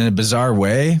a bizarre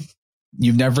way,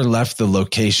 you've never left the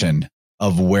location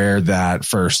of where that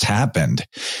first happened.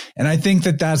 And I think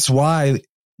that that's why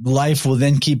life will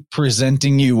then keep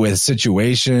presenting you with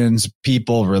situations,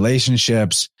 people,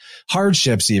 relationships,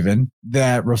 hardships even,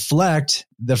 that reflect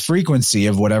the frequency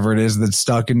of whatever it is that's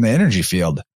stuck in the energy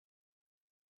field.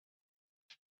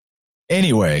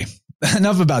 Anyway,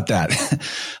 enough about that.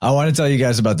 I want to tell you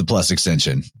guys about the Plus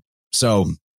extension. So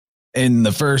in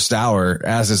the first hour,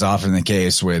 as is often the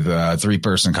case with a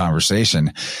 3-person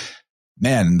conversation,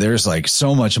 man, there's like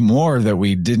so much more that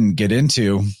we didn't get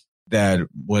into that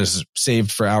was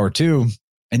saved for hour 2.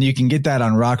 And you can get that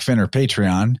on Rockfin or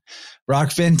Patreon.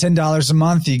 Rockfin, $10 a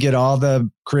month. You get all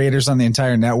the creators on the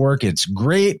entire network. It's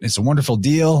great. It's a wonderful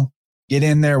deal. Get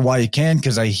in there while you can,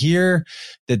 because I hear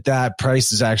that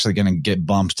price is actually going to get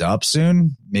bumped up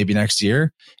soon, maybe next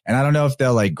year. And I don't know if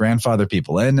they'll like grandfather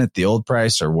people in at the old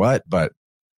price or what, but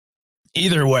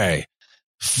either way,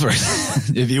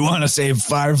 if you want to save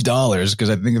 $5, because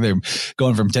I think they're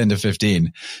going from 10 to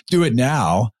 15, do it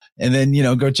now. And then, you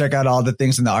know, go check out all the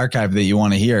things in the archive that you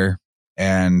want to hear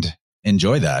and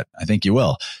enjoy that. I think you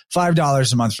will.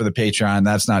 $5 a month for the Patreon.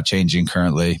 That's not changing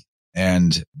currently.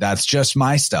 And that's just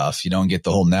my stuff. You don't get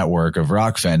the whole network of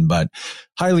Rockfin, but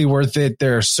highly worth it.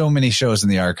 There are so many shows in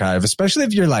the archive, especially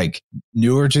if you're like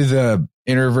newer to the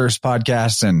Innerverse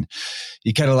podcast and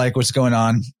you kind of like what's going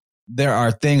on. There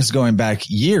are things going back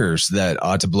years that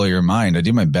ought to blow your mind. I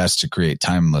do my best to create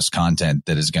timeless content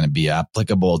that is going to be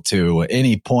applicable to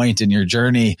any point in your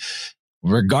journey,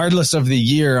 regardless of the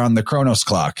year on the Chronos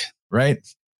clock, right?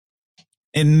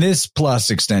 In this Plus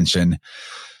extension,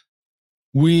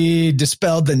 we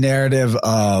dispelled the narrative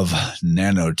of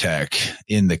nanotech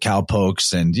in the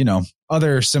cowpokes and, you know,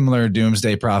 other similar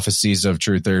doomsday prophecies of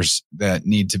truthers that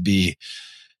need to be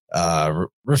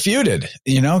refuted,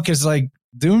 you know, because like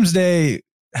doomsday,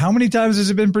 how many times has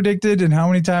it been predicted and how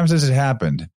many times has it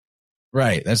happened?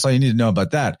 Right. That's all you need to know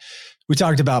about that. We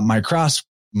talked about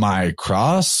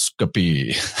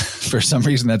microscopy. For some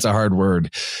reason, that's a hard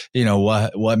word. You know,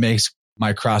 what makes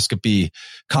microscopy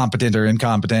competent or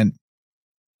incompetent?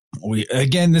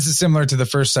 This is similar to the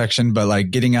first section, but like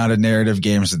getting out of narrative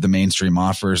games that the mainstream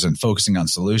offers and focusing on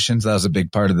solutions. That was a big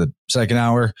part of the second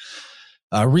hour.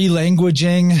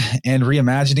 Relanguaging and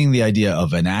reimagining the idea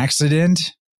of an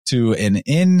accident to an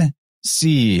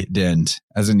incident,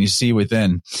 as in you see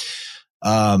within.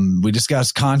 We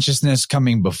discussed consciousness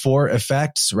coming before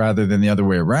effects rather than the other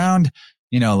way around.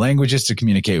 You know, languages to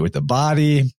communicate with the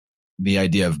body, the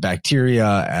idea of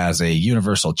bacteria as a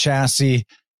universal chassis,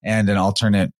 and an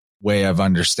alternate way of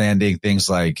understanding things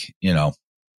like, you know,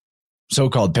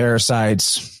 so-called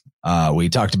parasites. We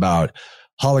talked about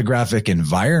holographic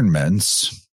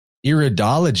environments,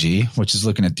 iridology, which is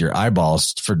looking at your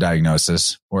eyeballs for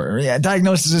diagnosis,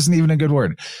 diagnosis isn't even a good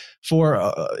word,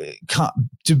 for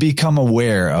to become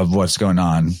aware of what's going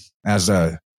on as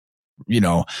the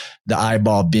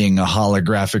eyeball being a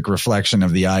holographic reflection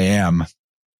of the I am.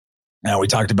 Now, we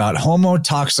talked about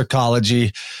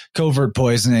homotoxicology, covert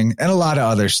poisoning, and a lot of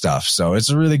other stuff. So it's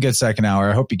a really good second hour.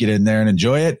 I hope you get in there and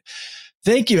enjoy it.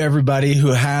 Thank you, everybody who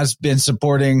has been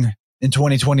supporting in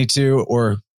 2022,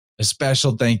 or a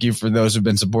special thank you for those who've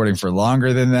been supporting for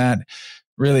longer than that.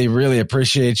 Really, really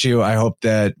appreciate you. I hope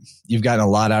that you've gotten a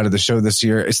lot out of the show this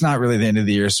year. It's not really the end of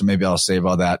the year, so maybe I'll save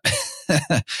all that.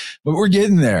 But we're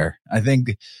getting there. I think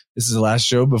this is the last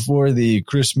show before the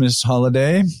Christmas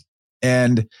holiday,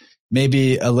 and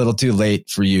maybe a little too late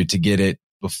for you to get it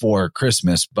before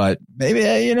Christmas, but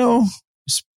maybe,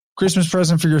 Christmas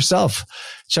present for yourself.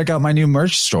 Check out my new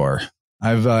merch store.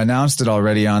 I've announced it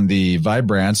already on the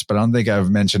Vibrance, but I don't think I've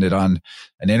mentioned it on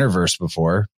an Interverse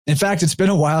before. In fact, it's been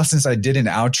a while since I did an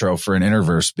outro for an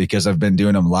Interverse because I've been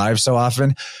doing them live so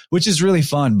often, which is really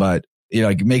fun, but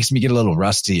it makes me get a little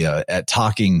rusty at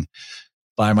talking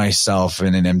by myself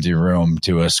in an empty room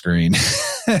to a screen,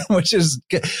 which is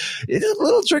it's a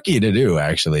little tricky to do,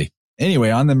 actually. Anyway,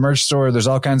 on the merch store, there's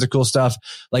all kinds of cool stuff.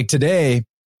 Like today,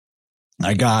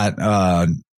 I got, I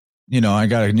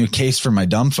got a new case for my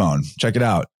dumb phone. Check it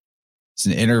out. It's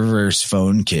an Interverse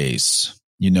phone case.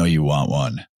 You want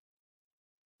one.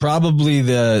 Probably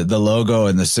the logo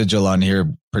and the sigil on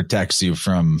here protects you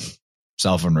from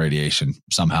cell phone radiation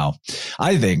somehow.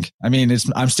 I think. I mean,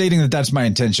 I'm stating that that's my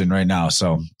intention right now.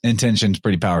 So intention's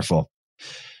pretty powerful.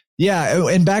 Yeah.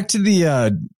 And back to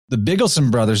the Biggleson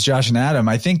brothers, Josh and Adam.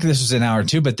 I think this was an hour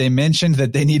too, but they mentioned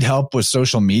that they need help with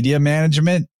social media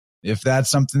management. If that's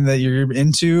something that you're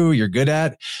into, you're good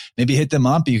at, maybe hit them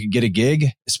up. You could get a gig,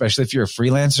 especially if you're a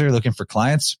freelancer looking for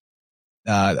clients.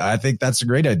 I think that's a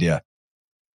great idea.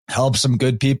 Help some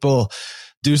good people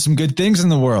do some good things in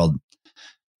the world.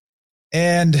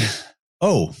 And,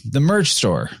 the merch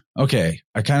store. Okay.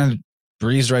 I kind of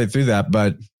breezed right through that,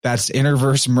 but that's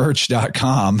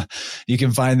interversemerch.com. You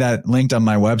can find that linked on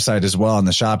my website as well in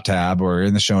the shop tab or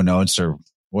in the show notes or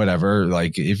whatever.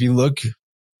 Like if you look,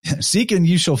 seek and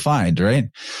you shall find, right?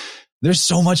 There's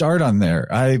so much art on there.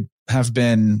 I have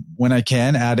been, when I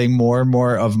can, adding more and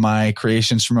more of my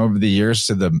creations from over the years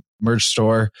to the merch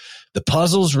store. The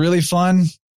puzzle's really fun.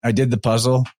 I did the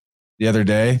puzzle the other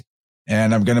day,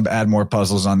 and I'm going to add more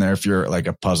puzzles on there if you're like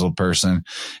a puzzle person.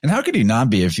 And how could you not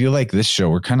be? If you like this show,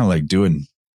 we're kind of like doing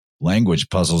language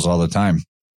puzzles all the time.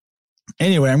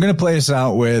 Anyway, I'm going to play us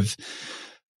out with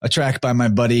a track by my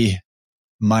buddy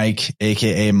Mike,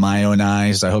 aka My Own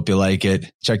Eyes. I hope you like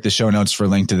it. Check the show notes for a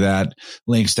link to that.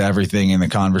 Links to everything in the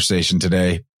conversation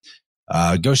today.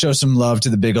 Go show some love to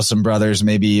the Biggleson brothers.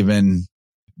 Maybe even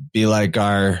be like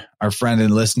our friend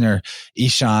and listener,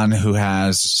 Ishan, who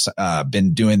has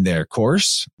been doing their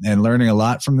course and learning a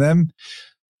lot from them.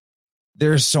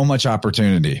 There's so much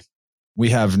opportunity.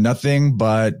 We have nothing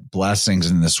but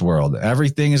blessings in this world.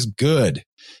 Everything is good.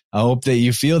 I hope that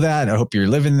you feel that. I hope you're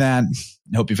living that.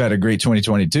 I hope you've had a great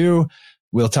 2022.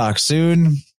 We'll talk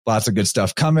soon. Lots of good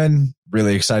stuff coming.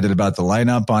 Really excited about the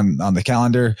lineup on the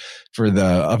calendar for the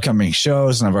upcoming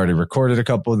shows. And I've already recorded a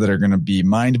couple that are going to be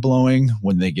mind-blowing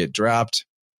when they get dropped.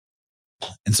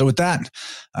 And so with that,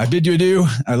 I bid you adieu.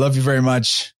 I love you very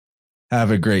much.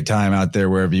 Have a great time out there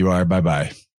wherever you are.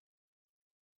 Bye-bye.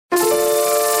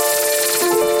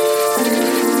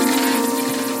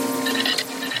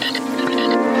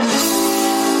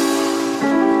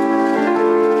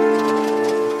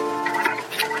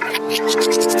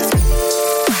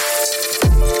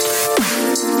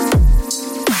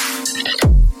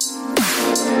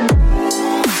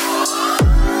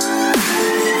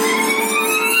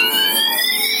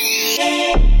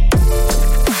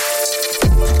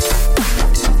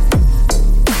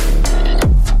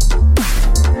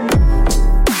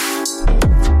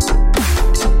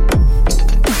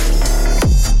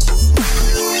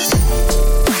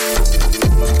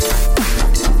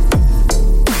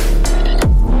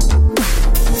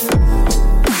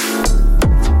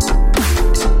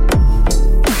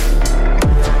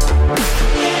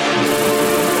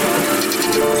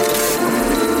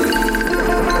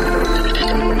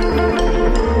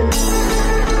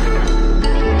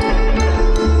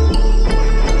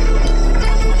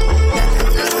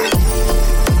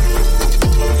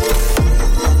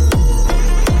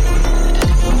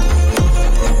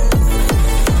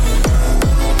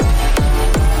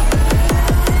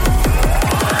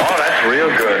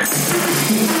 Real good.